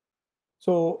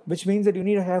 So, which means that you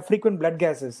need to have frequent blood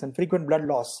gases and frequent blood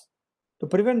loss. To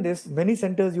prevent this, many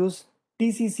centers use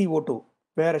TCCO2,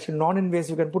 where actually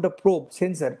non-invasive, you can put a probe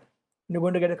sensor, and you're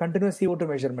going to get a continuous CO2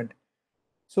 measurement.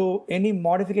 So any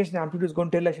modification amplitude is going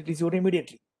to tell actually TCO2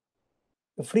 immediately.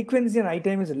 The frequency and I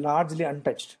time is largely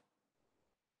untouched.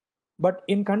 But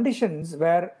in conditions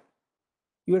where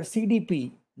your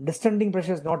CDP, descending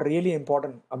pressure, is not really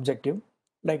important objective,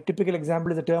 like typical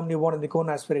example is the term newborn in the cone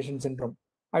aspiration syndrome.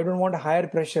 I don't want a higher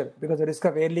pressure because the risk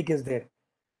of air leak is there.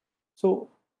 So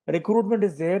recruitment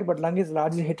is there, but lung is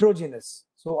largely heterogeneous.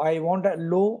 So I want a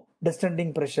low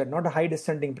descending pressure, not a high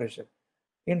descending pressure.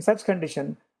 In such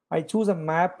condition, I choose a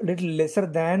MAP little lesser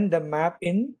than the MAP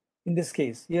in in this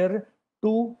case. Here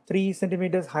 2, 3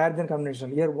 centimeters higher than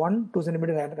conventional. Here 1, 2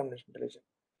 centimeters higher than conventional ventilation.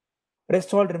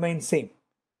 Rest all remains same.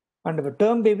 And for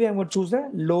term baby, I'm going to choose a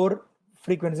lower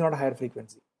frequency, not a higher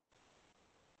frequency.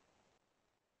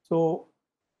 So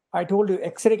I told you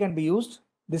X-ray can be used.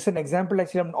 This is an example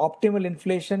actually of an optimal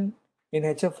inflation in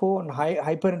HFO and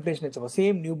hyperinflation HFO.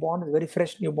 Same newborn, very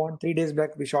fresh newborn, 3 days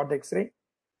back we shot the X-ray,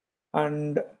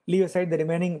 and leave aside the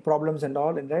remaining problems and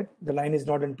all in that. The line is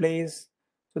not in place.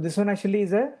 So this one actually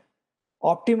is a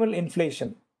optimal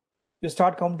inflation. You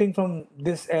start counting from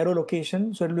this arrow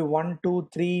location. So it will be 1, 2,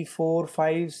 3, 4,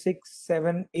 5, 6,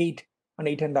 7, 8 and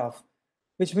 8.5,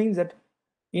 which means that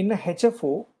in a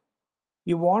HFO,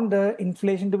 you want the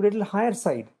inflation to be a little higher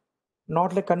side,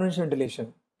 not like conventional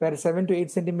ventilation, where 7 to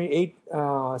 8 centimeter,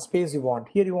 8 space you want.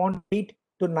 Here you want 8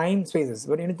 to 9 spaces,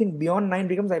 but anything beyond 9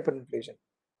 becomes hyperinflation.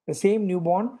 The same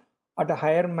newborn at a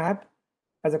higher map,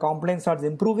 as the compliance starts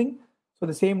improving, so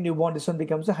the same newborn, this one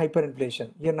becomes a hyperinflation.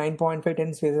 Here 9.5,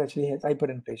 10 spaces actually has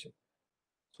hyperinflation.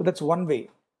 So that's one way.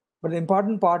 But the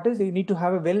important part is you need to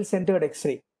have a well-centered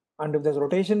X-ray. And if the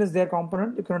rotation is their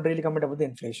component, you cannot really comment about the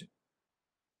inflation.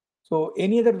 So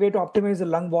any other way to optimize the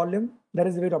lung volume, that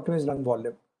is the way to optimize lung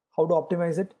volume. How to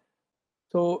optimize it?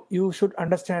 So you should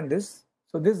understand this.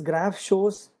 So this graph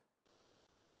shows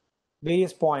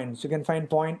various points. You can find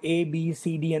point A, B,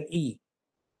 C, D, and E.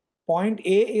 Point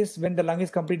A is when the lung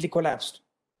is completely collapsed.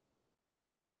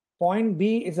 Point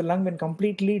B is the lung when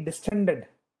completely distended.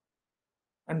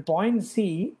 And point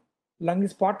C, lung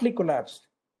is partly collapsed.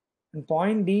 And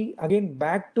point D, again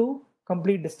back to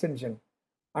complete distension.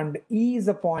 And E is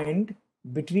a point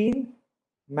between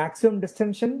maximum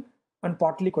distension and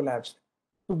partly collapsed.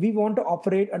 So we want to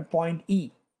operate at point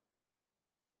E.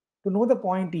 To know the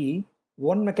point E,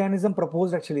 one mechanism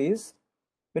proposed actually is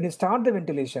when you start the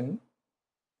ventilation,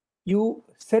 you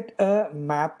set a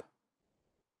map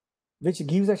which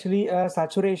gives actually a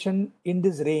saturation in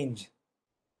this range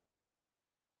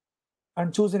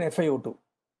and choose an FiO2,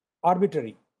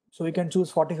 arbitrary. So we can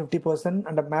choose 40-50%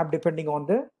 and a map depending on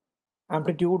the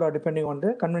amplitude or depending on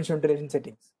the conventional ventilation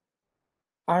settings.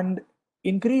 And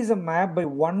increase the map by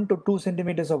 1 to 2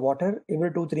 centimeters of water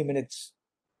every 2-3 minutes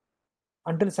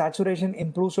until saturation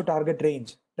improves to target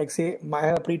range. Like say, I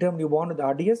have a preterm newborn with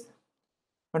RDS,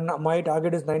 and my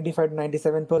target is 95 to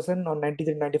 97% or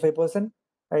 93 to 95%.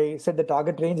 I set the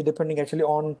target range depending actually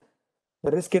on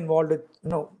the risk involved with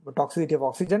toxicity of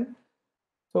oxygen.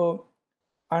 So,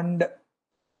 and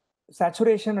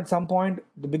saturation at some point,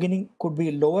 the beginning could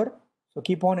be lower. So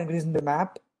keep on increasing the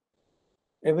map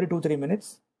every 2-3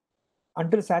 minutes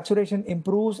until saturation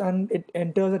improves and it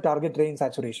enters the target range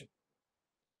saturation.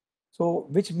 So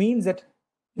which means that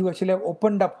you actually have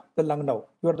opened up the lung now.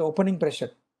 You are the opening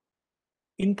pressure.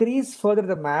 Increase further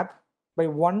the map by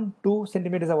 1-2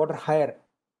 centimeters of water higher.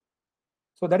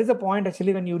 So that is the point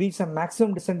actually when you reach some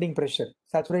maximum descending pressure,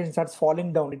 saturation starts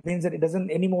falling down. It means that it doesn't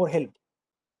anymore help.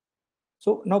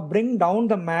 So now bring down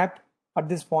the map at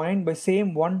this point by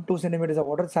same 1-2 centimeters of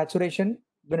water saturation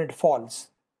when it falls.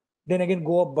 Then again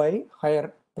go up by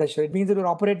higher pressure. It means that you're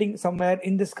operating somewhere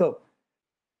in this curve.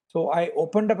 So I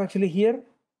opened up actually here.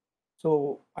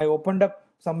 So I opened up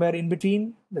somewhere in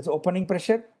between. That's opening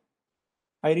pressure.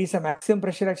 I reach a maximum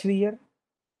pressure actually here.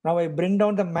 Now I bring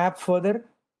down the map further.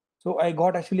 So I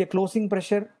got actually a closing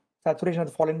pressure. Saturation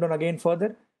is falling down again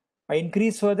further. I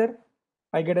increase further.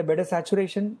 I get a better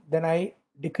saturation. Then I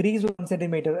decrease 1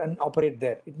 centimeter and operate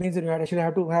there. It means that you actually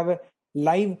have to have a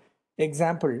live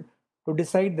example to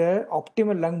decide the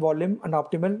optimal lung volume and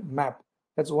optimal map.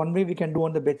 That's one way we can do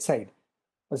on the bedside.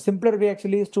 A simpler way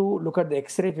actually is to look at the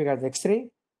X-ray. If you have the X-ray,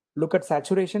 look at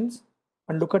saturations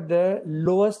and look at the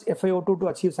lowest FiO2 to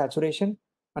achieve saturation,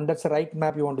 and that's the right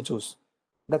map you want to choose.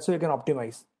 That's how you can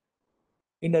optimize.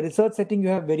 In a research setting, you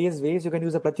have various ways. You can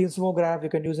use a plethysmograph. You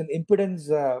can use an impedance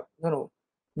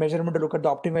measurement to look at the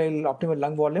optimal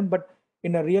lung volume. But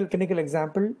in a real clinical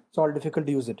example, it's all difficult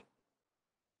to use it.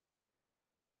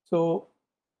 So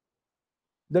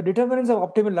the determinants of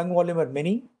optimal lung volume are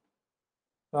many.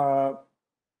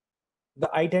 The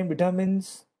I time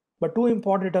determines, but two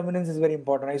important determinants is very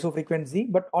important,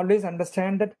 isofrequency. But always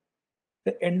understand that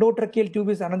the endotracheal tube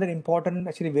is another important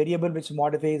actually variable which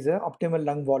modifies the optimal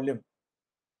lung volume.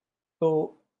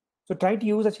 So try to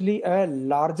use actually a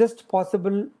largest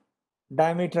possible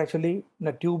diameter actually in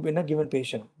a tube in a given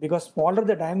patient, because smaller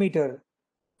the diameter,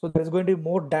 so there is going to be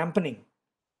more dampening.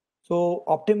 So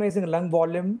optimizing lung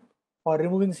volume or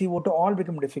removing CO2 all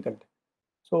become difficult.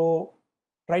 So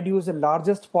try to use the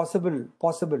largest possible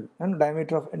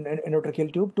diameter of an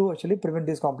endotracheal tube to actually prevent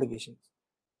these complications.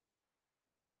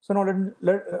 So now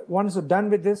once you're done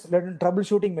with this,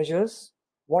 troubleshooting measures.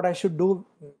 what I should do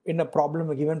in a problem,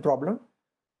 a given problem.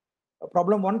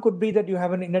 Problem one could be that you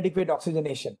have an inadequate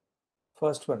oxygenation.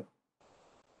 First one.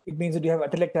 It means that you have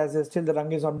atelectasis, still the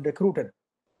lung is not recruited.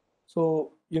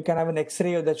 So you can have an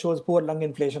X-ray that shows poor lung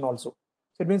inflation also.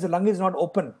 So it means the lung is not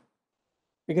open.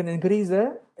 You can increase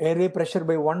the airway pressure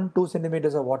by 1-2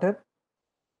 centimeters of water,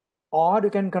 or you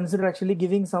can consider actually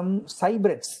giving some sigh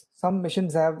breaths. Some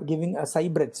machines have giving a sigh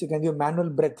breaths. You can give manual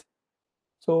breath.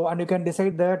 So, and you can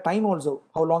decide the time also,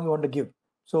 how long you want to give.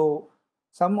 So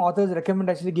some authors recommend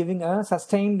actually giving a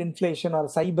sustained inflation or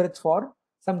sigh breath for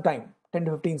some time, 10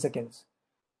 to 15 seconds.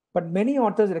 But many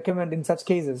authors recommend in such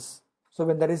cases, so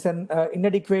when there is an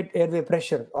inadequate airway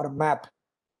pressure or a MAP,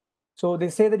 so they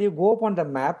say that you go up on the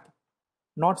MAP,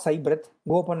 not sigh breath,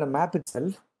 go up on the MAP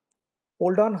itself,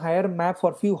 hold on higher MAP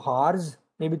for a few hours,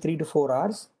 maybe 3 to 4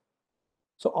 hours.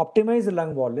 So optimize the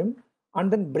lung volume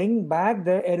and then bring back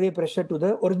the airway pressure to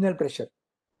the original pressure.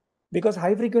 Because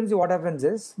high frequency, what happens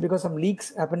is, because some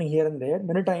leaks happening here and there,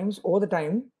 many times over the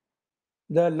time,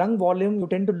 the lung volume, you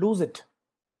tend to lose it.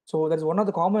 So that's one of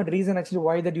the common reason actually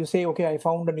why that you say, okay, I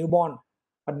found a newborn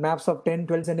at maps of 10,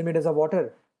 12 centimeters of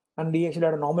water, and he actually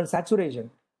had a normal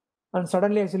saturation. And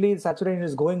suddenly actually saturation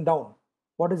is going down.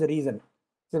 What is the reason?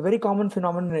 It's a very common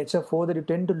phenomenon in HFO that you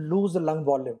tend to lose the lung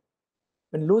volume.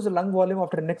 When you lose the lung volume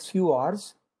after the next few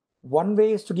hours, one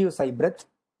way is to give a sigh breath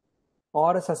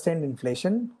or a sustained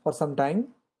inflation for some time,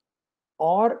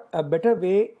 or a better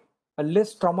way, a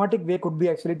less traumatic way could be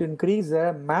actually to increase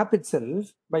the MAP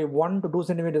itself by 1 to 2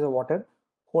 centimeters of water,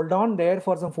 hold on there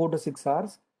for some 4 to 6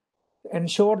 hours,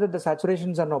 ensure that the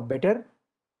saturations are now better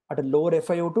at a lower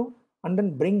FiO2, and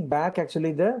then bring back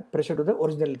actually the pressure to the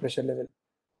original pressure level.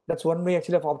 That's one way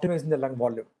actually of optimizing the lung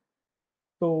volume.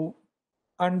 So,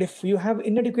 and if you have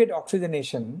inadequate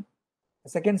oxygenation, a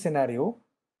second scenario,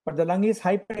 but the lung is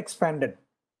hyper expanded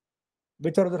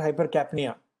without the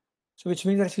hypercapnia. So which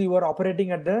means actually you are operating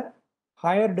at the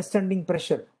higher descending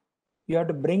pressure. You have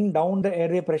to bring down the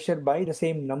airway pressure by the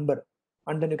same number,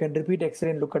 and then you can repeat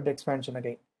X-ray and look at the expansion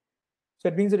again. So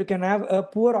it means that you can have a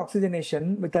poor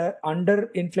oxygenation with a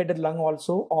under-inflated lung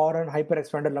also, or an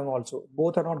hyper-expanded lung also.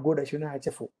 Both are not good actually in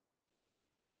HFO.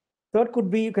 Third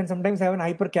could be you can sometimes have an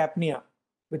hypercapnia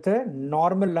with a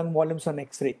normal lung volumes on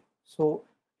X-ray. So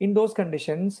in those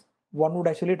conditions, one would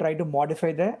actually try to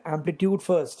modify the amplitude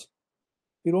first.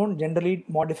 You don't generally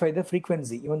modify the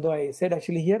frequency, even though I said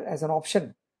actually here as an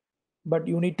option, but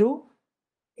you need to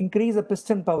increase the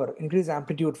piston power, increase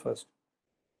amplitude first.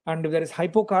 And if there is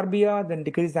hypocarbia, then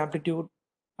decrease the amplitude.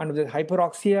 And if there is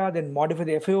hyperoxia, then modify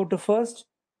the FiO2 first.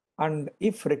 And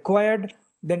if required,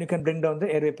 then you can bring down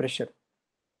the airway pressure.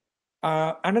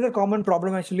 Another common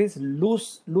problem actually is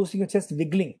losing your chest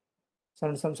wiggling.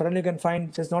 Suddenly you can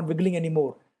find chest not wiggling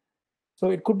anymore. So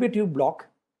it could be a tube block,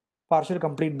 partial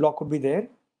complete block could be there.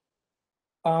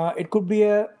 It could be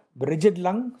a rigid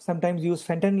lung. Sometimes use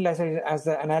fentanyl as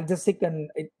an analgesic,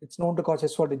 and it's known to cause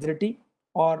chest wall rigidity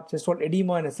or chest wall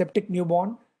edema in a septic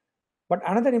newborn. But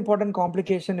another important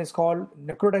complication is called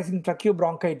necrotizing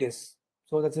tracheobronchitis.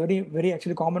 So that's a very, very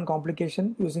actually common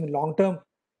complication using long-term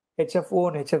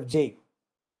HFO and HFJ.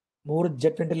 More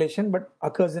jet ventilation, but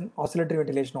occurs in oscillatory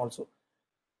ventilation also.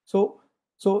 So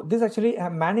this actually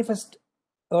manifests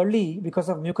early because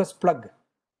of mucus plug.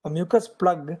 A mucus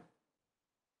plug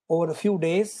over a few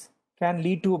days can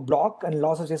lead to a block and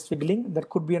loss of chest wiggling. That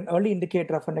could be an early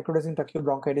indicator of a necrotizing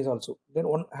tracheobronchitis also. Then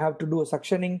one have to do a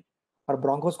suctioning or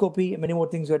bronchoscopy, many more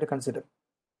things you have to consider.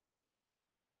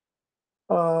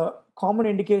 Common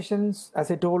indications, as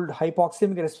I told,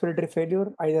 hypoxemic respiratory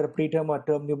failure, either preterm or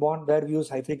term newborn, where we use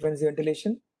high frequency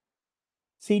ventilation.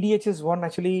 CDH is one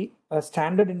actually a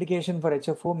standard indication for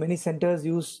HFO. Many centers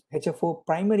use HFO,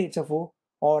 primary HFO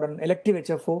or an elective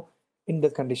HFO in the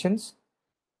conditions.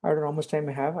 I don't know how much time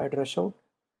I have, I had to rush out.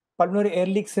 Pulmonary air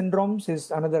leak syndromes is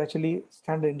another actually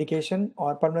standard indication,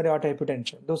 or pulmonary artery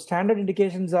hypertension. Those standard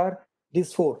indications are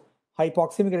these four: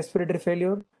 hypoxemic respiratory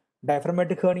failure,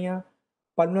 diaphragmatic hernia,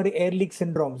 pulmonary air leak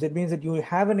syndromes. It means that you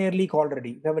have an air leak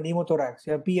already, you have a pneumothorax,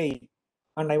 you have PIE,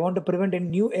 and I want to prevent a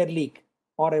new air leak,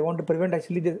 or I want to prevent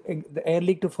actually the air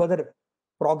leak to further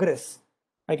progress.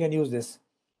 I can use this.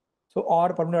 So,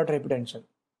 or pulmonary artery hypertension,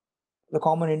 the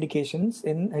common indications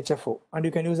in HFO, and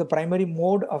you can use a primary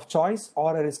mode of choice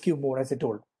or a rescue mode, as I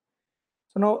told.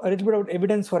 So now a little bit about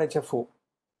evidence for HFO.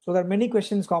 So there are many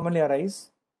questions commonly arise.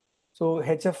 So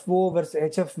HFO versus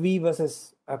HFV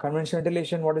versus conventional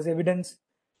ventilation, what is evidence?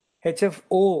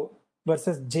 HFO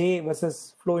versus J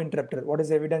versus flow interrupter, what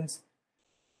is evidence?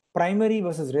 Primary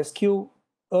versus rescue,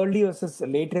 early versus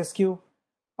late rescue,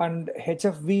 and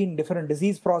HFV in different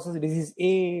disease process, disease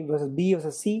A versus B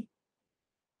versus C.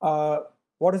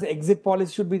 what is the exit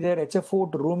policy should be there,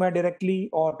 HFO to room air directly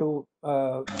or to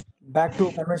back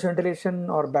to conventional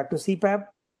ventilation or back to CPAP?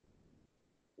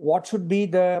 What should be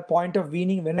the point of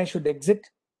weaning when I should exit?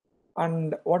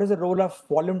 And what is the role of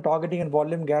volume targeting and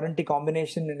volume guarantee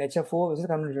combination in HFO versus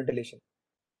conventional ventilation?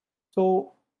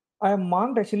 So I have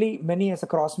marked actually many as a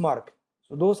cross mark.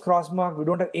 So those cross mark, we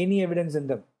don't have any evidence in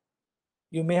them.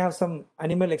 You may have some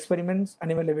animal experiments,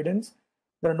 animal evidence.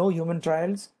 There are no human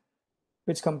trials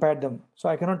which compare them. So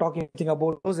I cannot talk anything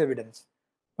about those evidence.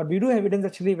 But we do have evidence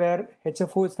actually where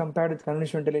HFO is compared with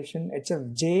conventional ventilation,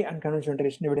 HFJ and conventional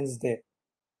ventilation evidence is there.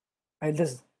 I'll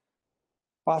just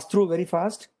pass through very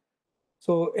fast.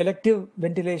 So elective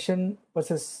ventilation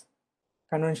versus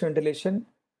conventional ventilation.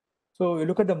 So you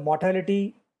look at the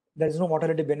mortality, there is no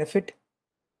mortality benefit.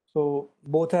 So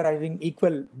both are having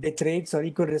equal death rates or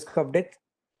equal risk of death.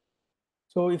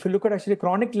 So if you look at actually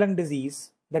chronic lung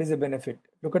disease, there is a benefit.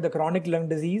 Look at the chronic lung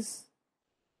disease.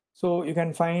 So you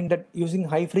can find that using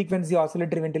high frequency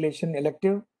oscillatory ventilation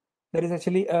elective, there is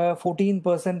actually a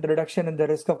 14% reduction in the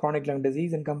risk of chronic lung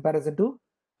disease in comparison to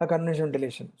a conventional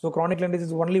ventilation. So chronic lung disease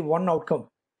is only one outcome,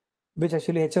 which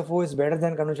actually HFO is better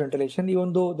than conventional ventilation,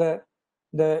 even though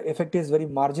the effect is very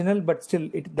marginal, but still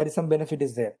there is some benefit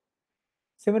is there.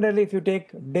 Similarly, if you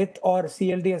take death or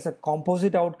CLD as a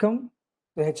composite outcome,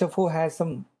 the HFO has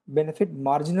some benefit,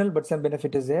 marginal, but some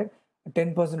benefit is there. A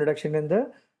 10% reduction in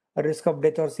the risk of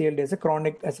death or CLD as a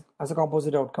chronic, as a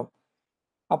composite outcome.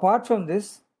 Apart from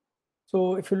this,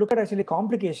 so if you look at actually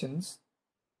complications,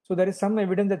 so there is some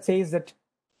evidence that says that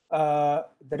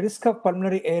the risk of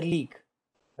pulmonary air leak,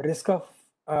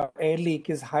 air leak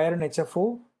is higher in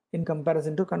HFO in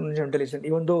comparison to conventional ventilation,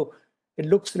 even though it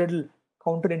looks a little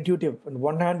counterintuitive. On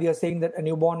one hand, we are saying that a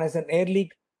newborn has an air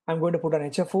leak, I'm going to put an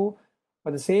HFO,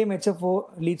 but the same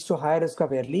HFO leads to higher risk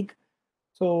of air leak.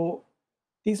 So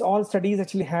these all studies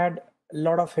actually had a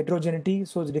lot of heterogeneity,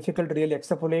 so it's difficult to really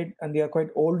extrapolate, and they are quite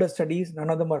older studies. None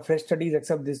of them are fresh studies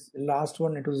except this last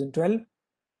one in 2012.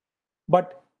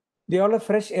 But they all are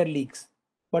fresh air leaks.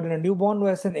 But in a newborn who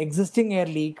has an existing air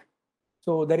leak,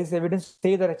 so there is evidence to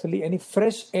say that actually any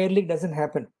fresh air leak doesn't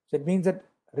happen. So it means that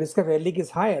risk of air leak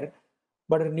is higher,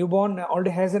 but a newborn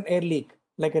already has an air leak,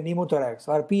 like a pneumothorax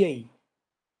or PIE.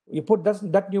 You put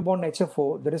that newborn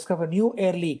HFO, the risk of a new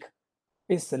air leak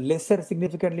is lesser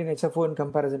significantly in HFO in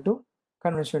comparison to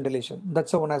conventional ventilation.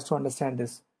 That's how one has to understand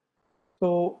this.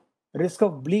 So risk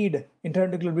of bleed,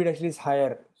 interventricular bleed actually is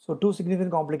higher. So two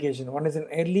significant complications. One is an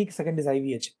air leak, second is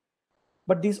IVH.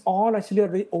 But these all actually are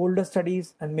very older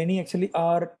studies, and many actually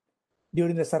are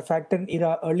during the surfactant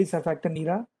era, early surfactant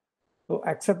era. So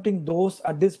accepting those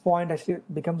at this point actually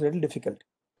becomes a little difficult.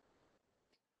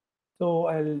 So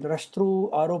I'll rush through.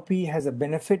 ROP has a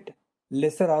benefit,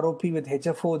 lesser ROP with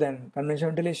HFO than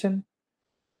conventional ventilation.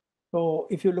 So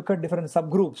if you look at different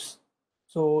subgroups,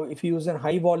 so if you use a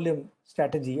high volume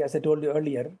strategy, as I told you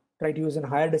earlier, try to use a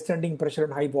higher descending pressure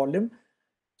and high volume.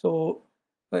 So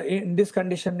in this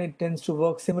condition, it tends to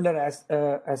work similar as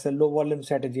a low volume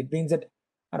strategy. It means that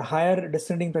a higher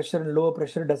descending pressure and lower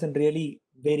pressure doesn't really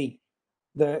vary.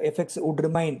 The effects would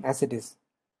remain as it is.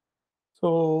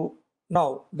 So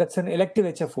now that's an elective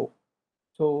HFO.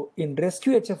 So in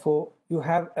rescue HFO, you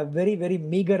have a very, very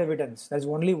meager evidence. There's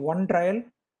only one trial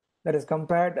that has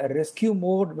compared a rescue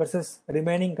mode versus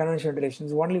remaining conventional ventilation.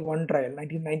 There's only one trial,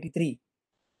 1993,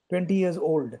 20 years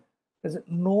old. There's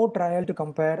no trial to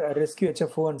compare a rescue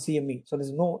HFO and CME. So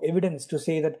there's no evidence to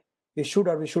say that we should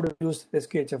or we shouldn't use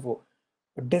rescue HFO.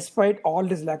 But despite all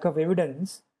this lack of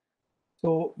evidence,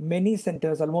 so many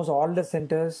centers, almost all the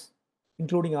centers,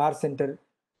 including our center,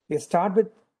 they start with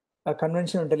a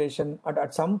conventional ventilation.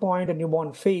 At some point, a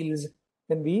newborn fails,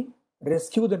 then we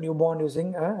rescue the newborn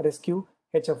using a rescue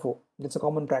HFO. That's a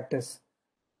common practice.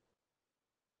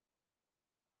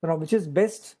 So now, which is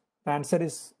best? The answer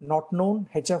is not known.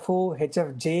 HFO,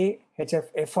 HFJ,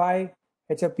 HFFI,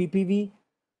 HFPPV.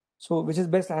 So which is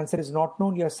best? Answer is not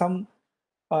known. You have some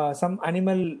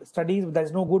animal studies, but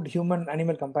there's no good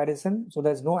human-animal comparison. So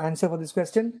there's no answer for this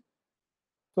question.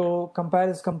 So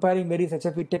comparing various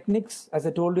HFE techniques. As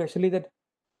I told you, actually, that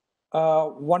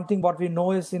one thing what we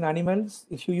know is in animals,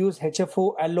 if you use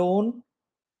HFO alone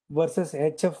versus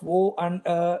HFO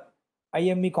and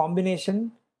IME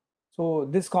combination, so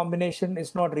this combination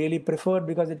is not really preferred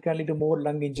because it can lead to more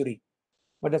lung injury.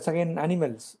 But that's again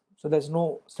animals. So there's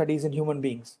no studies in human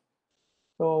beings.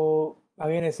 So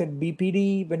again, I said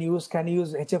BPD, when you use, can you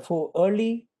use HFO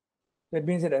early? That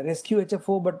means that rescue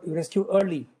HFO, but you rescue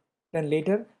early than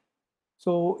later.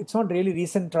 So it's not really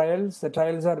recent trials. The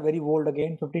trials are very old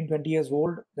again, 15, 20 years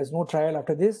old. There's no trial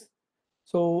after this.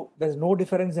 So there's no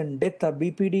difference in death or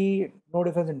BPD, no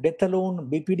difference in death alone,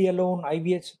 BPD alone,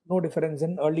 IVH, no difference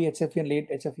in early HFE and late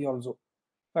HFE also.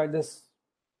 I'll just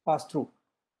pass through.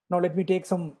 Now let me take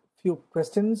some few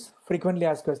questions, frequently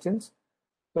asked questions.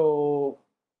 So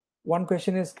one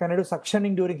question is, can I do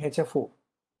suctioning during HFO?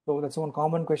 So that's one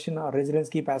common question our residents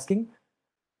keep asking.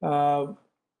 Answer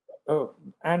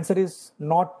is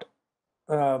not.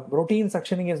 Routine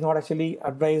suctioning is not actually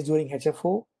advised during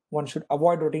HFO. One should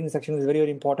avoid routine suctioning, is very,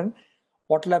 very important.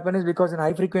 What will happen is, because in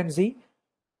high frequency,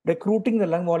 recruiting the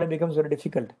lung volume becomes very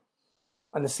difficult.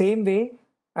 And the same way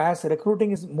as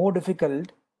recruiting is more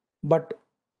difficult, but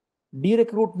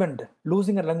de-recruitment,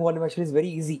 losing a lung volume actually is very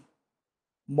easy.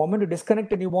 Moment you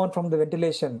disconnect a newborn from the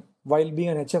ventilation while being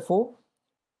an HFO,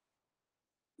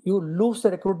 you lose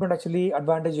the recruitment actually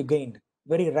advantage you gained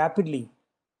very rapidly.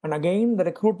 And again, the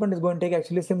recruitment is going to take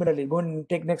actually similarly, going to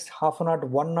take next half an hour to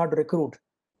 1 hour to recruit.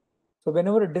 So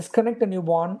whenever you disconnect a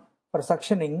newborn for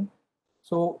suctioning,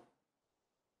 so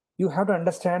you have to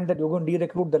understand that you're going to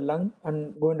de-recruit the lung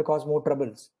and going to cause more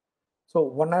troubles. So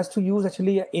one has to use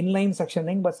actually inline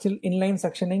suctioning, but still inline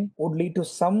suctioning would lead to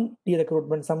some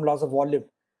de-recruitment, some loss of volume.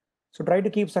 So try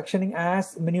to keep suctioning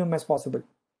as minimum as possible.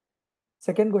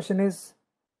 Second question is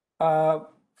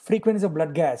frequency of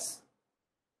blood gas.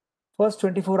 First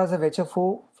 24 hours of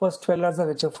HFO, first 12 hours of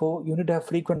HFO, you need to have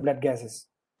frequent blood gases.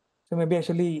 So maybe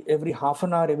actually every half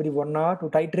an hour, every 1 hour to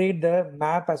titrate the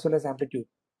MAP as well as amplitude.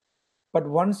 But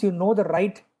once you know the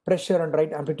right pressure and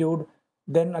right amplitude,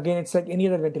 then again it's like any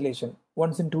other ventilation,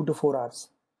 once in 2 to 4 hours.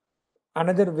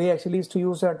 Another way actually is to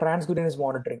use a transcutaneous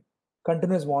monitoring,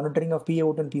 continuous monitoring of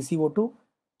PaO2 and PCO2.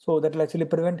 So that will actually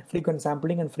prevent frequent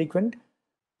sampling and frequent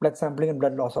blood sampling and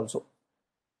blood loss also.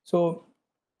 So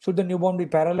should the newborn be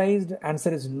paralyzed?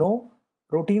 Answer is no.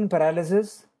 Routine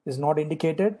paralysis is not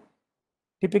indicated.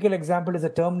 Typical example is a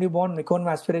term newborn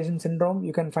meconium aspiration syndrome.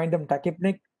 You can find them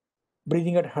tachypnic,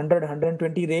 breathing at 100,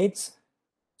 120 rates.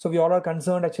 So we all are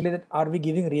concerned actually that are we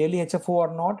giving really HFO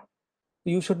or not?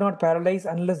 You should not paralyze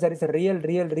unless there is a real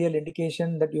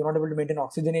indication that you're not able to maintain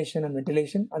oxygenation and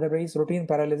ventilation. Otherwise, routine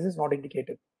paralysis is not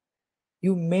indicated.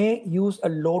 You may use a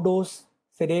low dose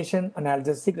sedation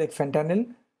analgesic like fentanyl.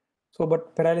 So,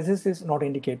 but paralysis is not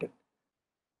indicated.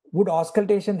 Would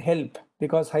auscultation help?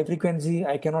 Because high frequency,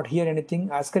 I cannot hear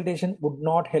anything. Auscultation would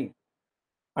not help.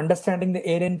 Understanding the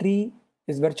air entry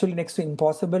is virtually next to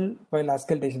impossible while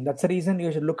auscultation. That's the reason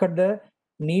you should look at the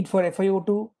need for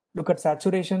FiO2, look at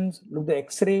saturations, look at the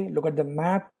X-ray, look at the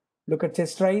map, look at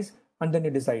chest rise, and then you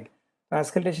decide.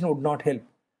 Auscultation would not help.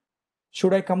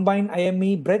 Should I combine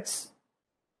IME breaths?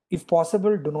 If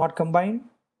possible, do not combine,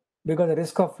 because the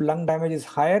risk of lung damage is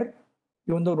higher,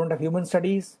 even though we don't have human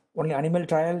studies, only animal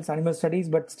trials, animal studies,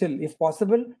 but still, if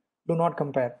possible, do not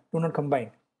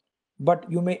combine. But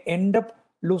you may end up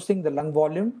losing the lung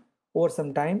volume over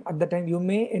some time. At the time, you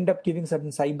may end up giving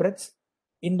certain sigh breaths.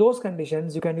 In those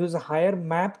conditions, you can use a higher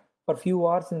map for few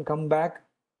hours and come back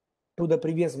to the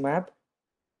previous map.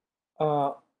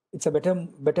 It's a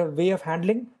better way of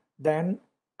handling than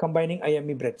combining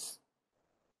IME breaths.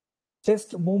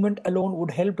 Chest movement alone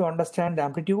would help to understand the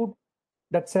amplitude.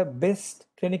 That's a best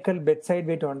clinical bedside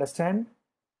way to understand,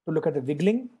 to look at the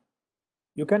wiggling.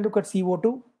 You can look at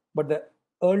CO2, but the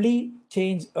early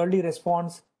change, early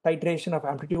response, titration of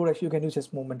amplitude, actually you can use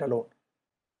chest movement alone.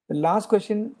 The last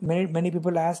question many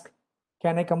people ask,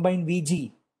 can I combine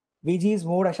VG? VG is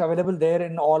more actually available there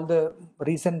in all the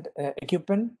recent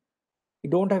equipment. We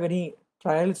don't have any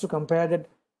trials to compare that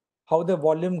how the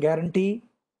volume guarantee,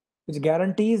 which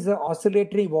guarantees the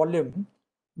oscillatory volume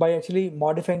by actually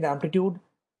modifying the amplitude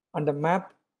and the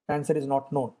map, the answer is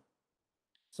not known.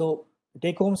 So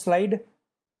take home slide,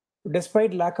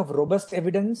 despite lack of robust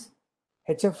evidence,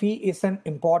 HFE is an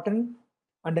important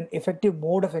and an effective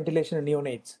mode of ventilation in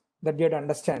neonates that we have to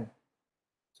understand.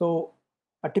 So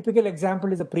a typical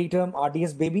example is a preterm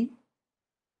RDS baby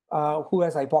who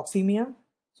has hypoxemia.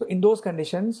 So in those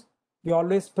conditions, we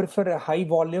always prefer a high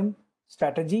volume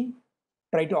strategy,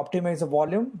 try to optimize the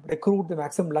volume, recruit the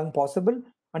maximum lung possible,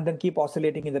 and then keep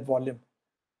oscillating in that volume.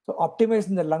 So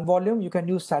optimizing the lung volume, you can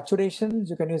use saturations,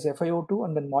 you can use FiO2,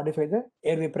 and then modify the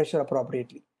airway pressure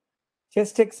appropriately.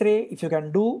 Chest X-ray, if you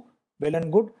can do, well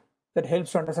and good, that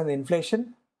helps to understand the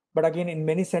inflation. But again, in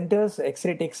many centers,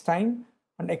 X-ray takes time,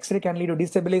 and X-ray can lead to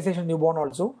destabilization of newborn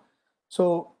also.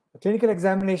 So clinical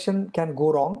examination can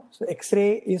go wrong. So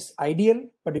X-ray is ideal,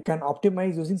 but you can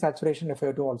optimize using saturation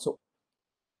FiO2 also.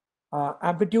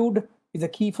 Amplitude is a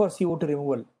key for CO2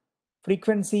 removal.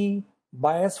 Frequency,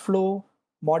 bias flow,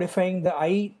 modifying the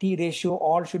I-T ratio,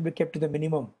 all should be kept to the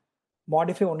minimum.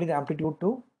 Modify only the amplitude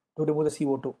to remove the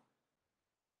CO2.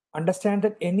 Understand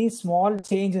that any small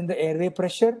change in the airway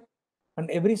pressure and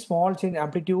every small change in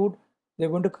amplitude, they're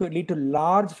going to lead to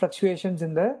large fluctuations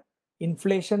in the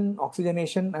inflation,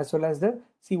 oxygenation, as well as the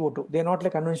CO2. They're not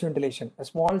like conventional ventilation. A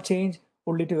small change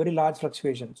will lead to very large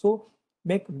fluctuation. So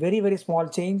make very, very small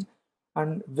change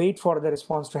and wait for the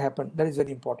response to happen. That is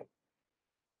very important.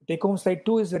 Take home slide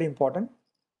 2 is very important.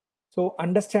 So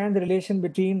understand the relation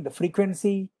between the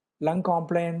frequency, lung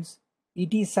compliance,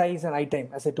 ET size, and I time,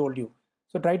 as I told you.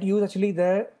 So try to use actually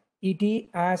the ET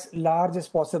as large as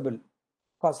possible,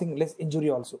 causing less injury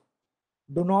also.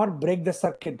 Do not break the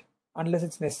circuit unless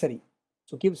it's necessary.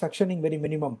 So keep suctioning very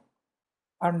minimum.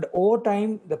 And over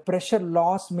time, the pressure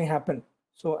loss may happen.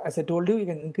 So as I told you, you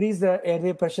can increase the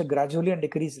airway pressure gradually and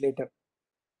decrease later.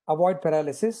 Avoid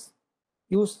paralysis.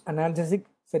 Use analgesic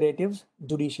sedatives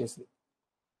judiciously.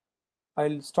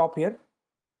 I'll stop here.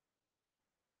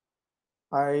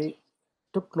 I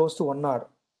took close to 1 hour.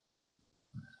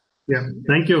 Yeah,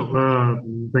 thank you,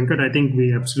 Venkat. I think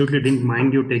we absolutely didn't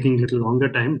mind you taking a little longer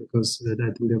time because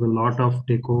I think there were a lot of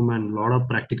take home and a lot of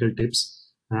practical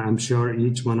tips. I'm sure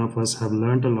each one of us have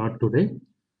learned a lot today.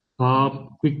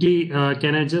 Quickly,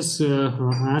 can I just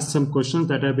ask some questions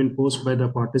that have been posed by the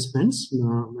participants?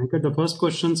 Venkat, the first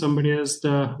question somebody asked,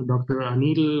 Dr.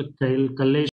 Anil Kallesh